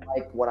 And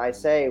like when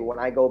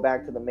I go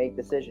back to the make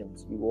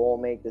decisions, you all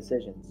make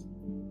decisions.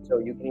 So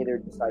you can either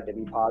decide to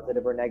be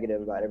positive or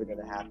negative about everything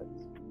that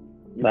happens.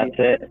 That's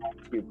it.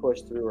 You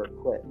push through or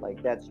quit.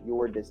 Like, that's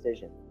your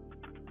decision.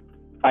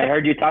 I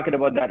heard you talking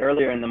about that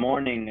earlier in the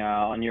morning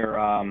on your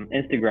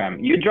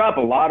Instagram. You drop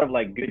a lot of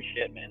like good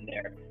shit, man,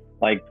 there.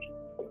 Like,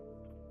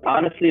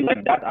 honestly,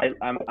 like that,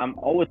 I'm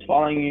always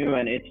following you,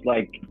 and it's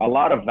like a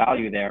lot of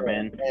value there,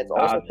 man.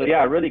 So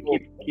yeah, really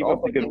keep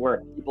up the good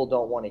work. People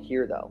don't want to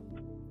hear, though.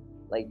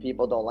 Like,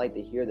 people don't like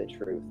to hear the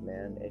truth,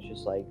 man. It's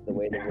just like the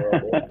way the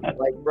world is.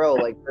 Like, bro,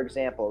 like for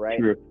example, right?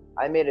 True.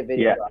 I made a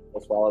video about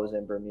this while I was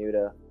in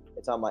Bermuda.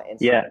 It's on my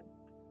Instagram.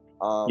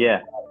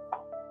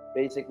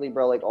 Basically,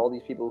 bro, like all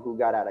these people who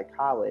got out of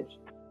college,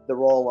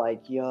 they're all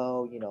like,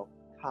 yo, you know,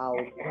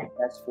 college is the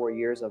best 4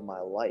 years of my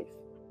life.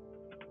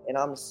 And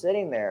I'm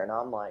sitting there and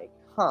I'm like,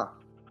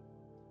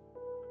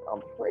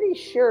 I'm pretty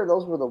sure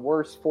those were the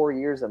worst 4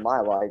 years of my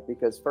life,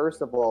 because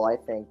first of all, I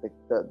think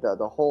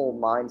the whole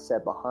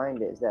mindset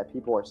behind it is that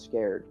people are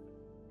scared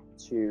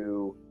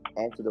to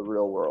enter the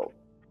real world.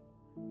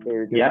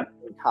 They're doing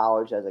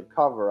college as a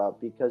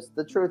cover-up, because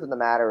the truth of the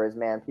matter is,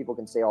 man, people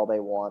can say all they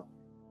want.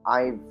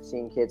 I've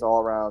seen kids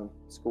all around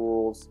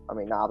schools. I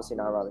mean, obviously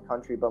not around the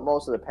country, but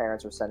most of the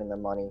parents are sending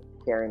them money,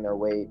 carrying their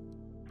weight,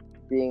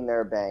 being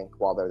their bank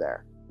while they're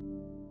there.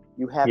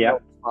 You have no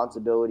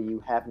responsibility.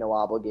 You have no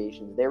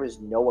obligations. There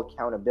is no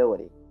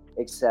accountability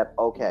except,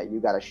 okay, you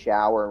got to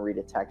shower and read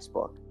a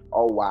textbook.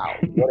 Oh, wow.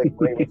 What a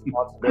great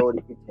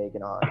responsibility you've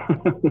taken on.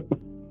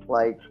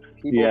 Like,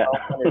 people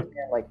don't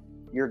understand. Like,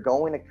 you're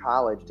going to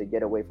college to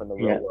get away from the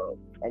real world,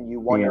 and you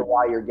wonder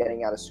why you're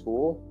getting out of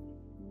school.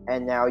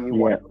 And now you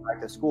want to go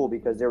back to school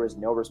because there is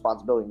no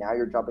responsibility. Now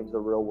you're jumping to the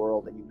real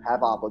world and you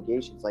have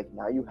obligations. Like,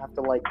 now you have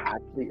to like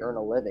actually earn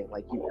a living.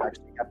 Like, you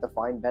actually have to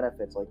find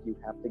benefits. Like, you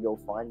have to go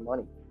find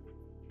money.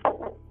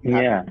 Place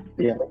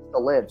to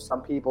live.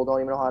 Some people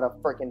don't even know how to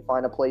freaking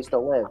find a place to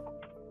live.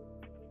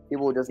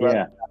 People will just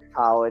rather go to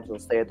college. They'll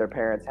stay at their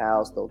parents'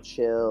 house. They'll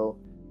chill.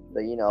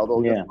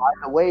 They'll just ride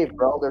the wave,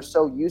 bro. They're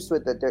so used to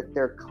it that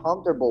they're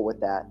comfortable with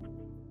that.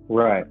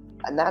 Right.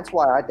 And that's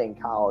why I think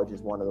college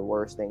is one of the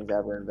worst things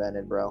ever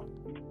invented, bro.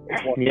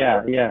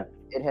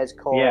 It has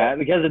caused... Yeah,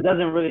 because it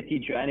doesn't really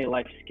teach you any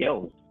life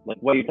skills. Like,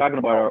 what you're talking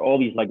about are all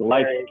these, like,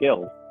 life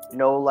skills.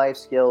 No life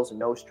skills,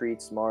 no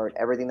street smart.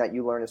 Everything that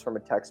you learn is from a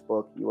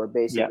textbook. You are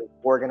basically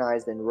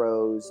organized in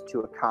rows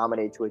to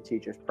accommodate to a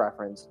teacher's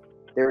preference.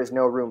 There is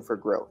no room for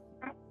growth.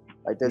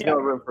 Like, there's no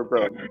room for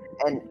growth.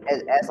 And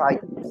as I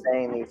keep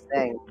saying these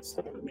things,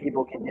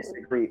 people can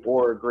disagree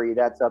or agree.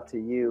 That's up to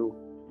you.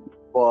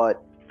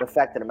 But the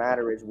fact of the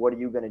matter is, what are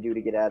you going to do to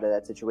get out of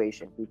that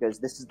situation? Because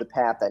this is the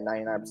path that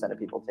 99% of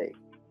people take.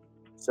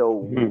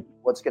 So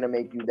what's going to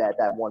make you that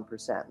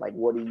 1%? Like,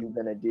 what are you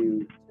going to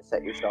do to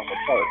set yourself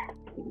apart?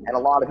 And a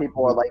lot of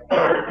people are like,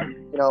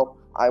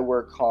 I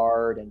work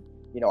hard and,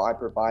 I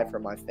provide for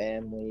my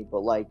family,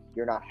 but like,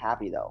 you're not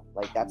happy though.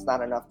 Like, that's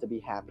not enough to be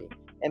happy.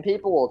 And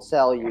people will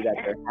tell you that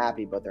they're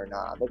happy, but they're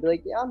not. They'll be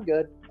like, yeah, I'm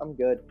good.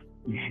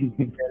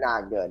 They're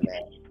not good,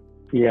 man.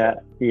 Yeah.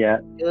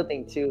 The other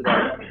thing too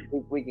that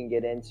we can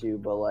get into,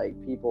 but like,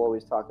 people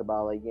always talk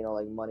about like,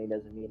 like money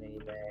doesn't mean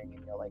anything,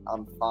 and like,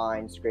 I'm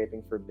fine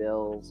scraping for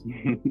bills,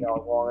 as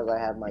long as I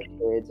have my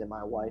kids and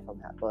my wife, I'm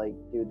happy. Like,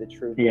 dude, the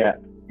truth is,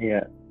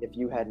 if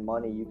you had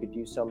money, you could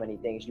do so many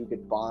things. You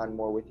could bond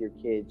more with your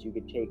kids. You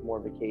could take more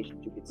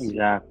vacations. You could see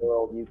the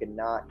world. You could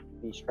not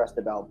be stressed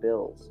about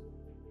bills.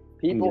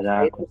 People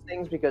say those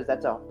things because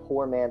that's a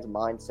poor man's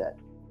mindset.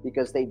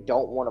 Because they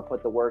don't want to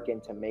put the work in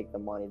to make the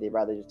money. They'd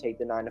rather just take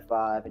the 9 to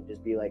 5 and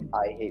just be like,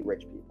 I hate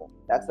rich people.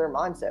 That's their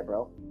mindset,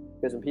 bro.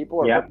 Because when people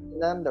are richer than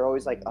them, they're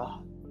always like,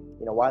 oh,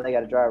 you know, why do they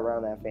got to drive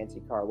around in that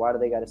fancy car? Why do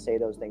they got to say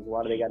those things?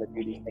 Why do they got to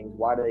do these things?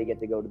 Why do they get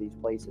to go to these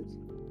places?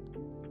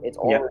 It's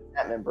all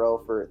resentment, bro,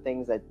 for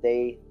things that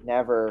they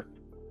never,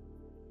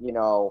 you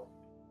know,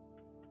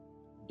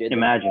 did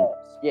imagine.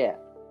 Yeah.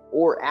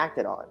 Or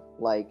acted on.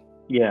 Like,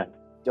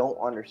 don't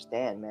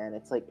understand, man.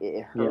 It's like,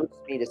 it hurts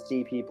me to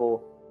see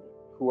people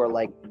who are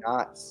like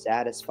not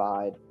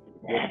satisfied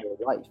with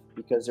their life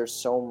because there's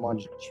so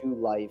much to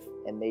life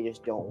and they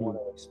just don't want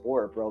to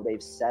explore it, bro.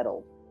 They've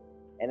settled.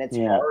 And it's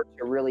hard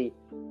to really,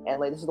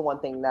 and like, this is the one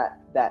thing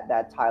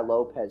that Ty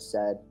Lopez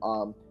said,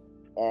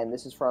 and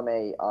this is from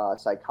a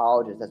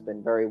psychologist that's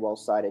been very well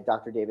cited,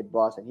 Dr. David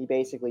Buss, and he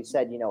basically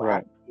said, you know,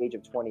 at the age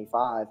of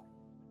 25,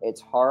 it's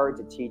hard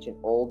to teach an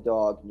old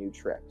dog new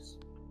tricks,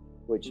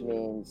 which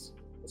means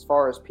as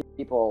far as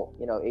people,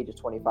 you know, ages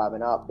 25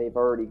 and up, they've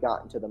already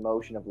gotten to the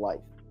motion of life.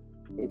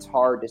 It's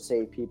hard to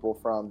save people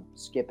from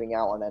skipping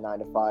out on that 9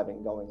 to 5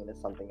 and going into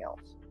something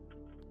else.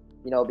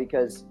 You know,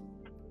 because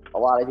a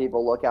lot of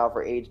people look out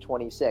for age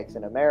 26.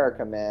 In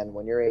America, man,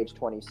 when you're age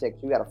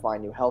 26, you got to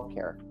find new health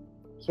care.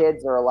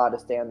 Kids are allowed to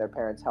stay on their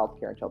parents' health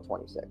care until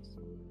 26.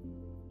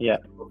 Yeah.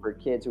 So for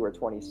kids who are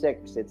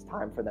 26, it's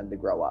time for them to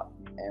grow up.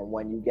 And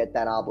when you get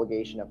that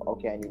obligation of,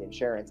 okay, I need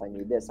insurance, I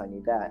need this, I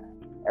need that,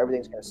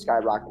 everything's going to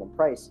skyrocket in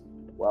price.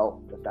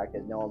 Well, the fact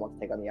is no one wants to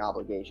take on the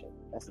obligation.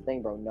 That's the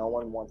thing, bro. No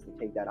one wants to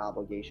take that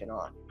obligation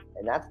on.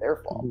 And that's their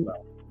fault, bro.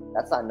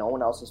 That's not no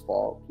one else's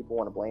fault. People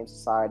want to blame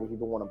society.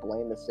 People want to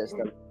blame the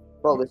system.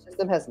 Bro, the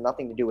system has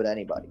nothing to do with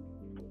anybody.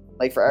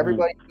 Like, for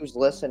everybody who's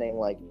listening,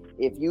 like,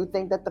 if you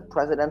think that the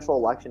presidential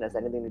election has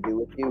anything to do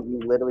with you,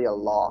 you literally are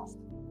lost.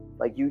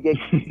 Like, you get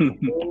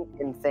consumed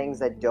in things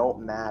that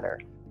don't matter.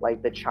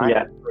 Like the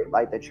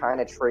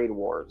China trade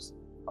wars.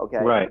 Okay.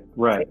 Right.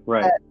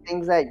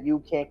 Things that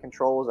you can't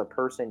control as a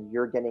person,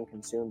 you're getting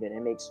consumed in.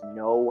 It makes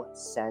no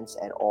sense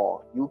at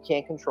all. You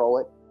can't control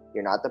it.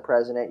 You're not the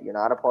president. You're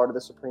not a part of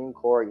the Supreme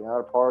Court. You're not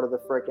a part of the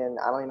freaking,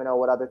 I don't even know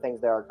what other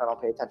things there are. I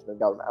don't pay attention to the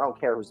government. I don't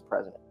care who's the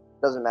president.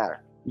 It doesn't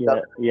matter.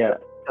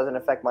 Doesn't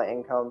affect my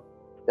income.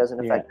 Doesn't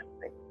affect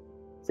anything.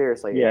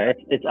 Seriously. Yeah,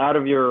 it's out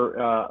of your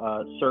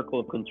circle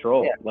of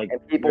control. Yeah. Like,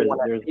 and people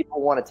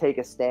want to take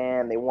a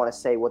stand. They want to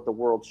say what the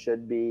world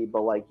should be,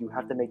 but like, you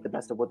have to make the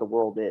best of what the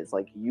world is.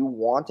 Like, you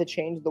want to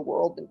change the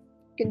world, then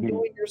you can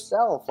do it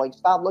yourself. Like,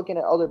 stop looking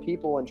at other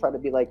people and try to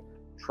be like,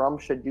 Trump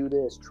should do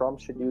this, Trump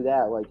should do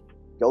that. Like,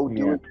 go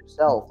do it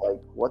yourself. Like,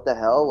 what the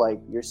hell?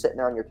 Like, you're sitting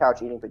there on your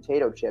couch eating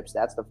potato chips.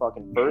 That's the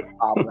fucking first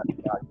problem that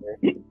we got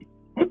here.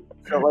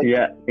 So like,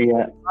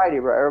 society,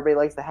 bro, everybody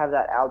likes to have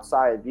that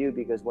outside view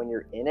because when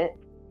you're in it,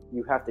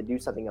 you have to do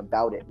something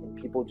about it.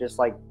 And people just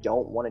like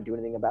don't want to do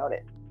anything about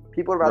it.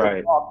 People would rather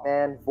talk,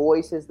 man.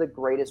 Voice is the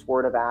greatest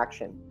word of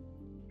action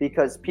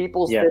because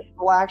people's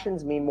physical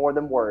actions mean more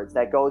than words.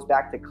 That goes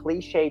back to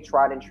cliche,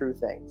 tried and true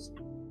things.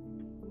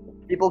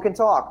 People can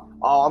talk,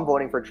 oh, I'm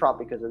voting for Trump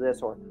because of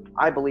this, or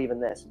I believe in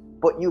this.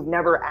 But you've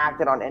never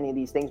acted on any of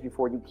these things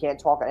before. You can't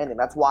talk on anything.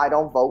 That's why I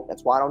don't vote.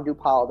 That's why I don't do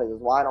politics.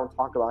 That's why I don't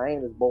talk about any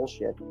of this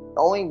bullshit. The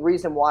only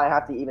reason why I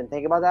have to even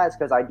think about that is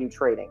because I do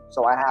trading.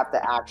 So I have to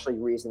actually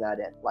reason that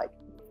in. Like,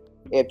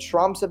 if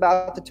Trump's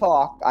about to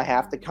talk, I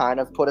have to kind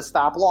of put a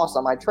stop loss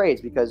on my trades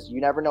because you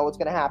never know what's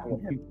going to happen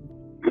with him.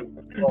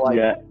 So like,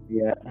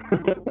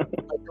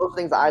 like, those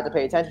things I have to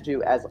pay attention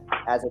to as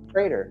a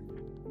trader.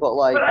 But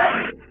like,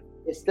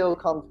 it still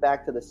comes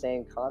back to the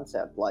same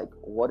concept. Like,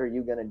 what are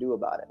you going to do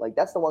about it? Like,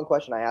 that's the one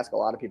question I ask a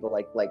lot of people,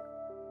 like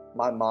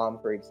my mom,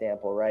 for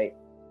example, right?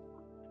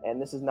 And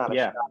this is not a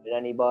shot at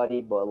anybody,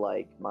 but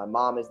like, my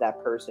mom is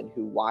that person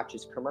who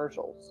watches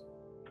commercials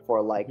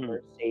for like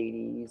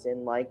Mercedes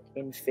and like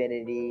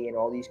Infinity and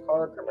all these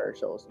car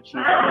commercials. And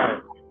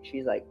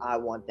she's like, I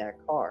want that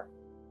car.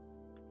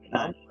 And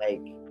I'm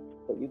like,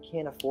 but you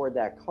can't afford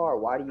that car.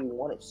 Why do you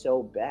want it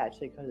so bad?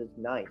 She's like, because it's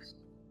nice.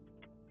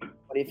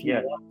 But if you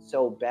want it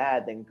so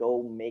bad, then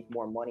go make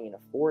more money and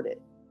afford it.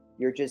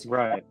 You're just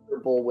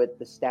comfortable with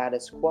the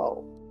status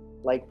quo.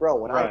 Like, bro,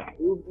 when I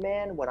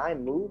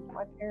moved,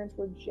 my parents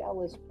were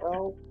jealous,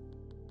 bro.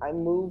 I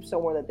moved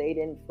somewhere that they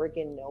didn't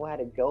freaking know how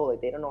to go.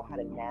 Like, they don't know how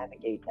to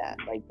navigate that.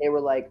 Like, they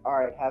were like, all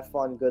right, have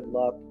fun, good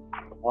luck.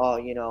 Oh,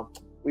 you know,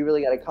 we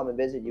really got to come and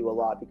visit you a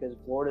lot because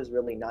Florida's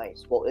really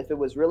nice. Well, if it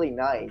was really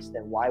nice,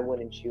 then why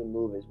wouldn't you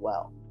move as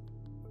well?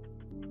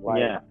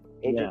 Like,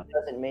 it just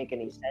doesn't make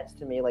any sense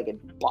to me. Like,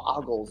 it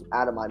boggles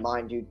out of my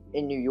mind, dude.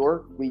 In New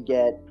York, we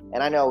get,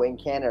 and I know in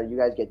Canada, you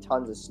guys get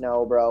tons of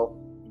snow, bro.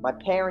 My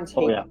parents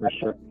hate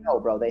snow,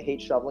 bro. They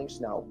hate shoveling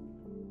snow.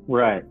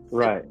 Right.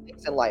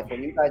 Things in life,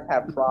 when you guys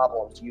have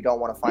problems, you don't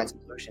want to find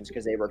solutions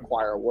because they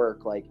require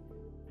work. Like,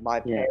 my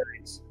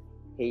parents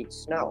hate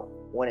snow.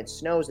 When it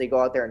snows, they go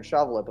out there and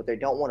shovel it, but they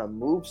don't want to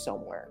move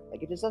somewhere.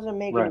 Like, it just doesn't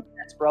make any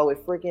sense, bro.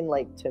 It freaking,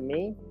 like, to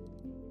me,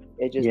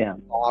 it just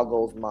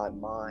boggles my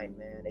mind,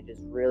 man. It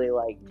just really,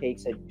 like,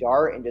 takes a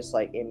dart and just,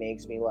 like, it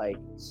makes me, like,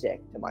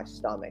 sick to my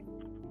stomach.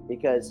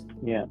 Because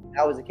if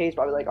that was the case,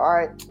 probably like, all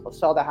right, let's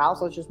sell the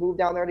house. Let's just move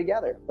down there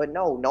together. But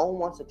no one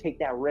wants to take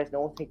that risk. No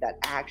one wants to take that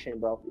action,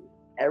 bro.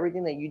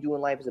 Everything that you do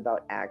in life is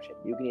about action.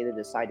 You can either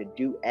decide to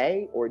do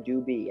A or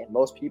do B. And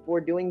most people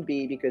are doing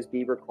B because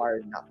B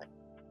requires nothing.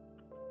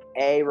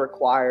 A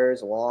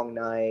requires long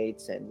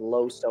nights and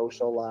low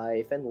social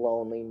life and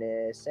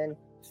loneliness and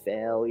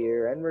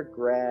failure and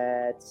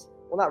regrets.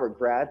 Well, not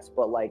regrets,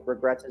 but like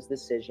regrets as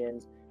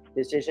decision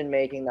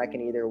making that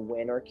can either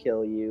win or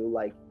kill you.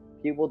 Like,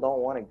 people don't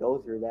want to go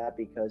through that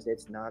because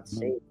it's not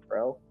safe,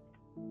 bro.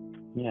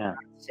 Yeah.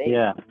 They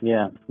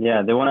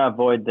want to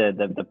avoid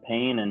the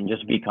pain and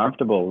just be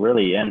comfortable,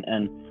 really. And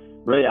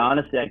really,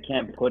 honestly, I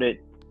can't put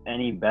it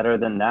any better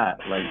than that.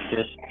 Like,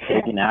 just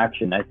taking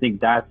action. I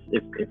think that's,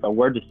 if I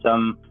were to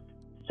sum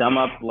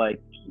up,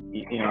 like,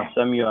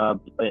 sum you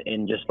up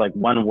in just like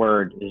one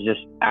word, is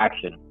just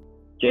action.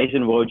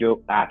 Jason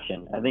Wojo,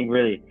 action. I think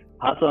really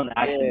hustle and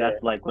action.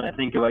 That's like, when I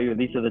think about you,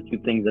 these are the two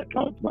things that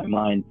come to my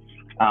mind.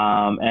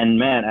 And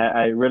man,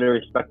 I really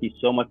respect you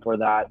so much for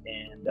that.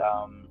 And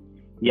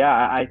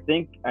I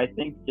think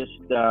just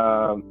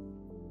the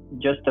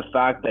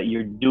fact that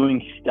you're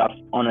doing stuff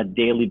on a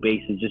daily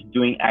basis, just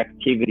doing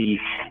activity,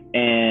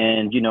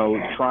 and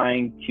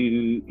trying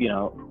to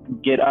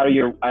get out of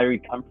your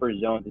comfort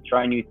zone, to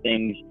try new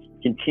things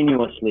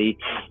continuously,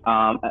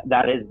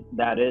 that is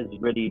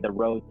really the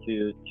road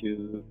to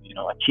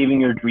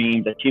achieving your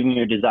dreams, achieving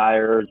your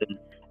desires,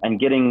 and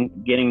getting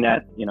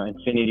that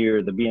Infinity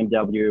or the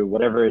BMW or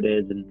whatever it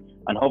is, and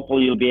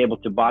hopefully you'll be able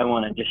to buy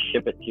one and just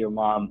ship it to your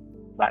mom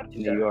back to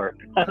New York.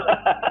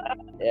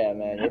 Yeah,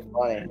 man, you're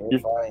funny.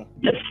 Funny.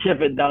 Just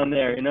ship it down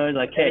there. It's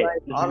like, hey,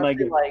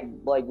 honestly,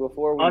 like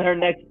before we on her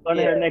next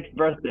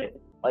birthday.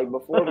 Like,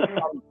 before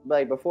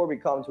we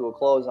come to a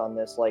close on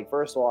this, like,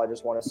 first of all, I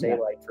just want to say,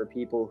 like, for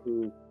people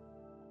who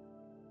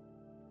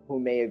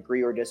may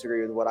agree or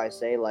disagree with what I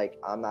say, like,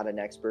 I'm not an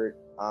expert.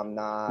 I'm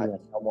not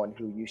someone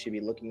who you should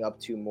be looking up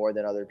to more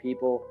than other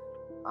people.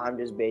 I'm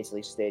just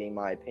basically stating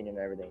my opinion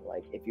and everything.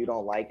 Like, if you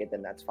don't like it,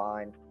 then that's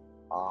fine.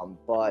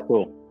 But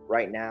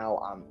right now,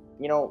 I'm,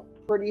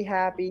 pretty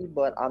happy,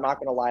 but I'm not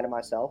going to lie to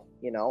myself.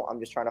 I'm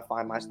just trying to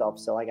find myself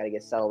still. I got to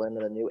get settled into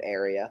the new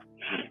area.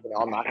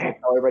 I'm not going to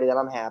tell everybody that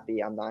I'm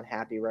happy. I'm not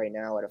happy right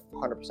now at a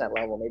 100%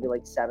 level, maybe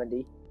like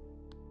 70.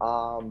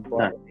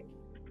 But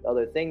the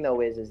other thing,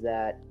 though, is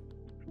that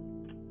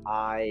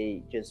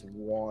I just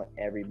want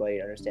everybody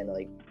to understand that,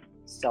 like,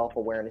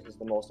 self-awareness is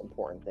the most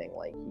important thing.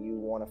 Like, you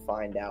want to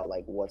find out,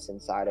 like, what's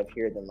inside of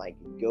here, then, like,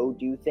 go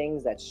do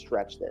things that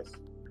stretch this.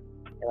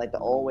 And, like, the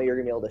only way you're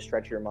going to be able to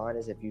stretch your mind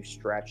is if you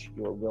stretch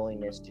your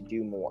willingness to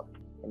do more.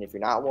 And if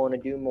you're not willing to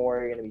do more,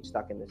 you're going to be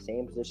stuck in the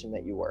same position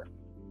that you were.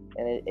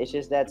 And it's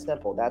just that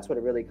simple. That's what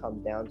it really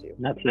comes down to.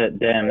 That's it.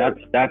 Damn, that's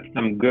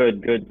some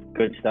good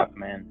stuff,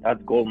 man.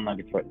 That's golden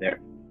nuggets right there.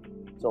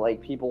 So,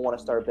 like, people want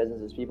to start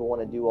businesses, people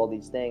want to do all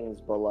these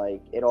things, but,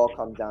 like, it all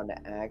comes down to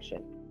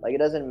action. Like, it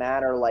doesn't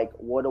matter, like,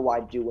 what do I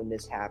do when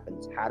this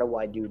happens? How do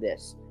I do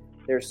this?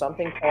 There's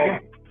something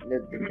called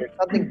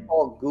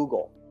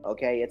Google.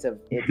 Okay, it's a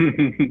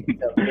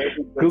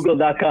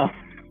Google.com.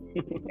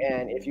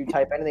 And if you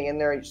type anything in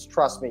there, just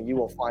trust me, you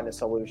will find a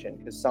solution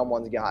because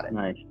someone's got it.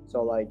 Nice.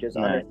 So, like, just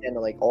understand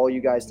that, like, all you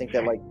guys think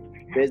that, like,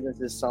 business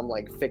is some,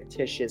 like,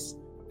 fictitious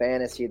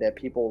fantasy that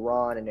people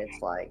run, and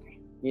it's like,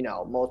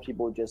 most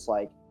people just,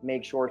 like,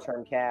 make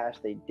short-term cash,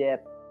 they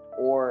dip,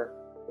 or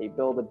they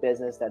build a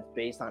business that's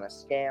based on a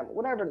scam.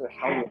 Whatever the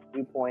hell your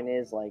viewpoint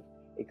is, like,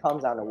 it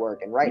comes down to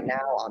work. And right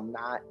now, I'm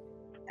not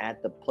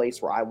at the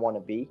place where I want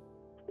to be.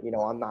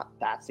 I'm not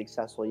that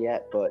successful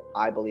yet, but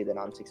I believe that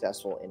I'm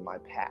successful in my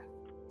path.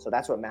 So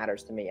that's what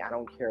matters to me. I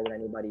don't care what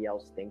anybody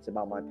else thinks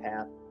about my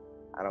path.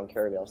 I don't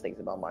care what anybody else thinks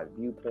about my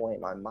viewpoint,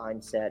 my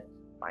mindset,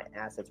 my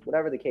assets,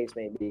 whatever the case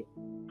may be.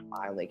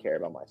 I only care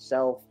about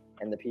myself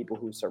and the people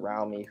who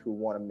surround me who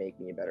want to make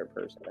me a better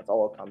person. That's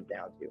all it comes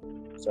down to.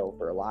 So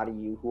for a lot of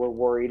you who are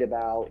worried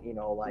about,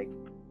 like,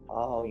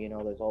 oh,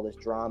 there's all this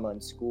drama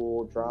in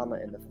school, drama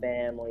in the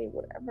family,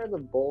 whatever the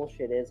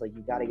bullshit is, like,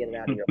 you got to get it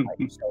out of your life.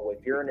 So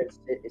if you're in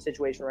a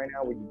situation right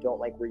now where you don't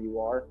like where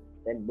you are,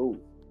 then move.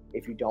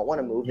 If you don't want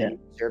to move, then you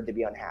deserve to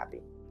be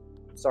unhappy.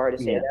 I'm sorry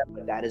to say that,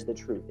 but that is the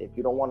truth. If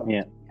you don't want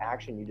to take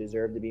action, you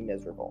deserve to be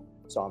miserable.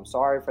 So I'm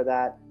sorry for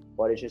that,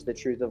 but it's just the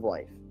truth of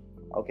life.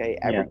 Okay,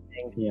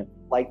 everything,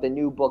 like the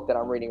new book that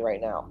I'm reading right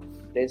now.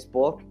 This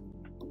book,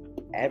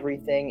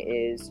 everything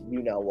is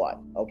what,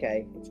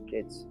 okay?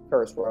 It's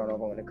curse word. I don't know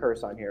if I'm going to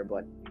curse on here,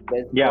 but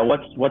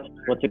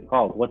what's it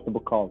called? What's the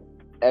book called?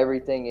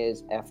 Everything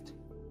is effed.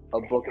 A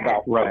book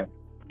about hope.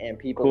 And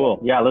people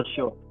let's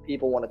show.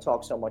 People want to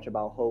talk so much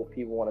about hope.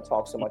 People want to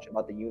talk so much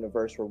about the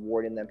universe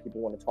rewarding them. People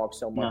want to talk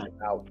so much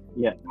about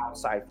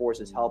outside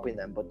forces helping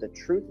them. But the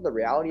truth of the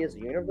reality is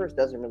the universe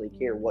doesn't really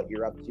care what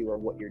you're up to or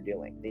what you're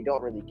doing. They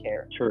don't really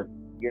care. Sure.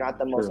 You're not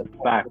the most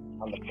important person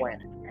on the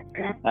planet.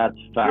 That's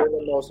fact. You're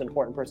the most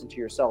important person to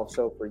yourself.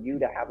 So for you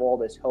to have all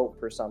this hope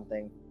for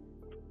something,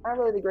 not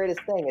really the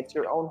greatest thing. It's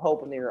your own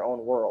hope in your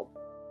own world.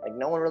 Like,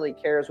 no one really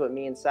cares what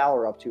me and Sal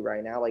are up to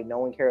right now. Like, no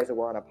one cares that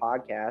we're on a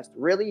podcast.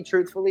 Really,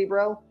 truthfully,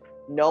 bro,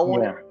 no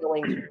one is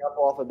willing to jump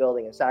off a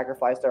building and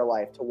sacrifice their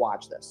life to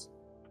watch this.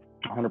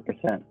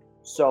 100%.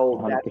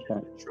 So 100%. that's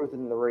the truth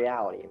and the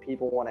reality.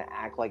 People want to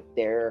act like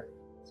their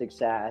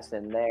success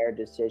and their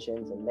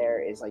decisions and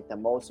their is like the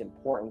most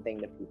important thing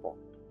to people.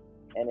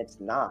 And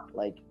it's not.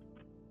 Like,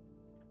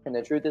 and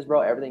the truth is,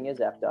 bro, everything is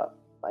effed up.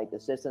 Like, the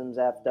system's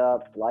effed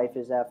up, life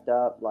is effed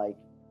up. Like,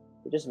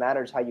 it just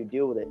matters how you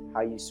deal with it,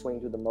 how you swing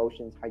through the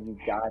motions, how you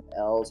got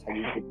L's, how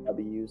you get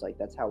W's. Like,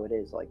 that's how it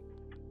is. Like,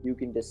 you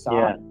can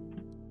decide.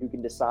 You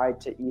can decide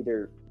to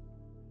either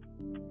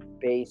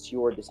base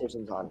your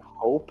decisions on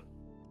hope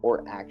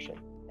or action,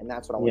 and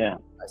that's what I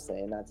want to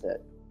say. And that's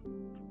it.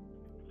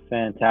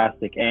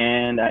 Fantastic,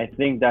 and I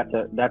think that's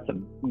a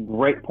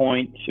great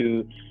point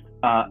to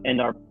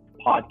end our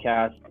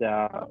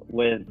podcast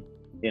with.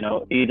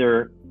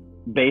 Either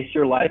base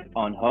your life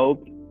on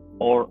hope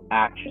or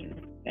action.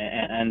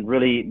 And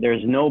really,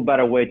 there's no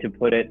better way to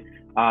put it.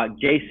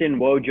 Jason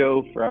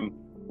Wojo from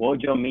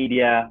Wojo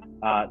Media,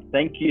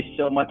 thank you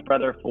so much,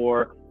 brother,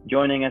 for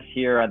joining us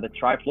here at the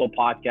TriFlow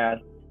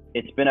podcast.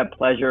 It's been a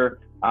pleasure.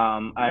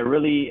 I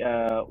really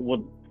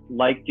would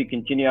like to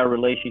continue our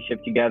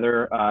relationship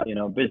together,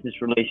 business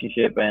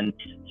relationship, and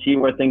see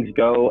where things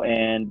go.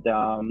 And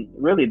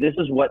really, this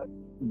is what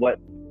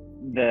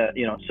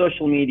the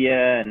social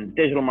media and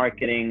digital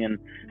marketing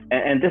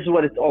and this is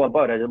what it's all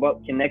about. It's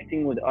about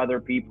connecting with other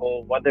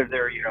people, whether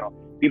they're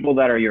people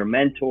that are your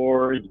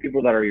mentors,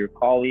 people that are your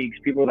colleagues,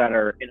 people that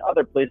are in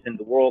other places in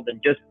the world,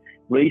 and just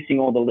releasing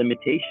all the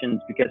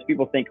limitations, because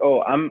people think,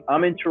 oh,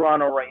 I'm in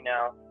Toronto right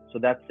now, so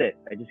that's it.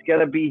 I just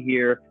gotta be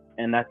here,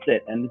 and that's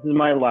it. And this is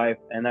my life,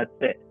 and that's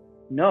it.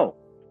 No,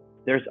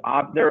 there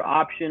are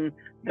options.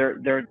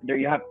 There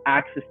you have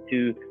access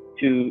to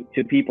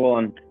people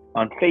on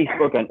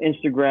Facebook, on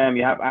Instagram.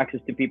 You have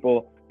access to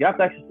people. You have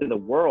access to the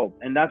world,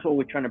 and that's what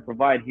we're trying to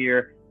provide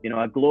here.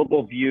 A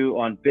global view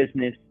on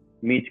business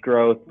meets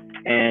growth,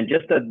 and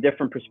just a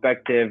different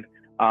perspective.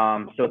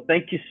 So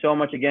thank you so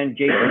much again,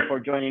 Jason,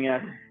 for joining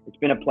us. It's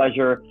been a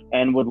pleasure,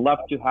 and would love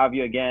to have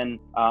you again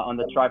on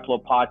the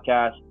TriFlow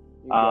podcast.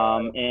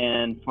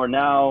 And for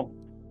now,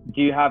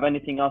 do you have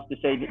anything else to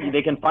say?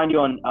 They can find you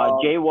on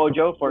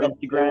JWojo for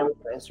Instagram.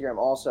 Instagram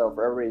also,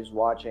 for everybody who's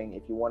watching,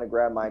 if you want to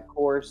grab my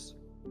course,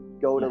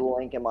 go to the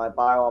link in my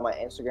bio on my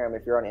Instagram.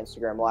 If you're on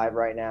Instagram Live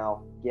right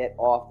now, get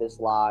off this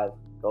live,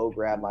 go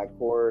grab my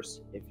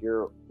course. If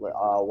you're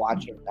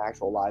watching the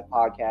actual live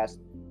podcast,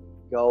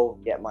 go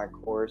get my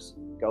course.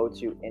 Go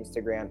to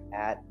Instagram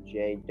at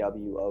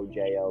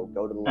JWOJO.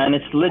 Go to the link. And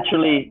it's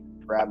literally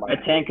grab my a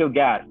tank of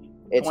gas.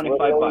 It's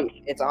 $25.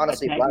 It's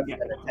honestly less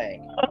than a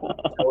tank.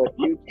 So if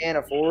you can't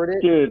afford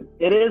it, dude,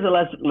 it is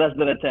less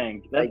than a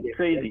tank. That's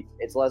crazy.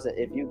 It's less.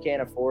 If you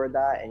can't afford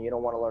that and you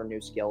don't want to learn a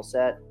new skill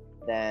set,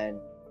 then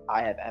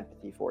I have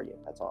empathy for you.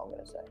 That's all I'm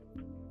going to say.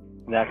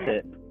 That's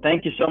it.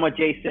 Thank you so much,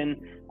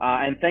 Jason.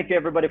 And thank you,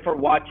 everybody, for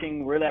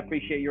watching. Really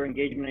appreciate your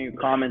engagement and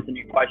your comments and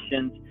your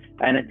questions.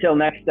 And until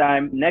next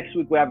time, next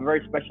week we have a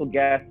very special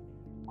guest,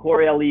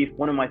 Corey Alif,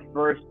 one of my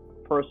first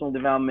personal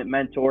development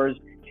mentors.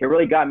 He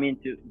really got me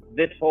into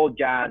this whole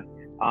jazz.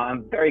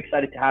 I'm very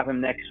excited to have him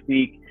next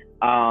week.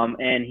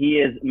 And he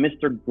is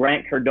Mr.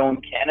 Grant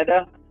Cardone,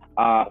 Canada.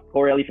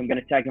 Corey Alif, I'm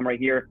going to tag him right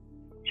here.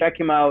 Check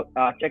him out.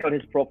 Check out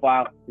his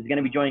profile. He's going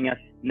to be joining us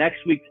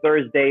next week,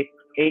 Thursday,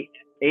 8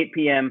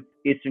 p.m.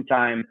 Eastern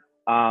Time.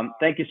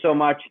 Thank you so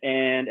much,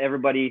 and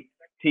everybody,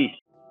 peace.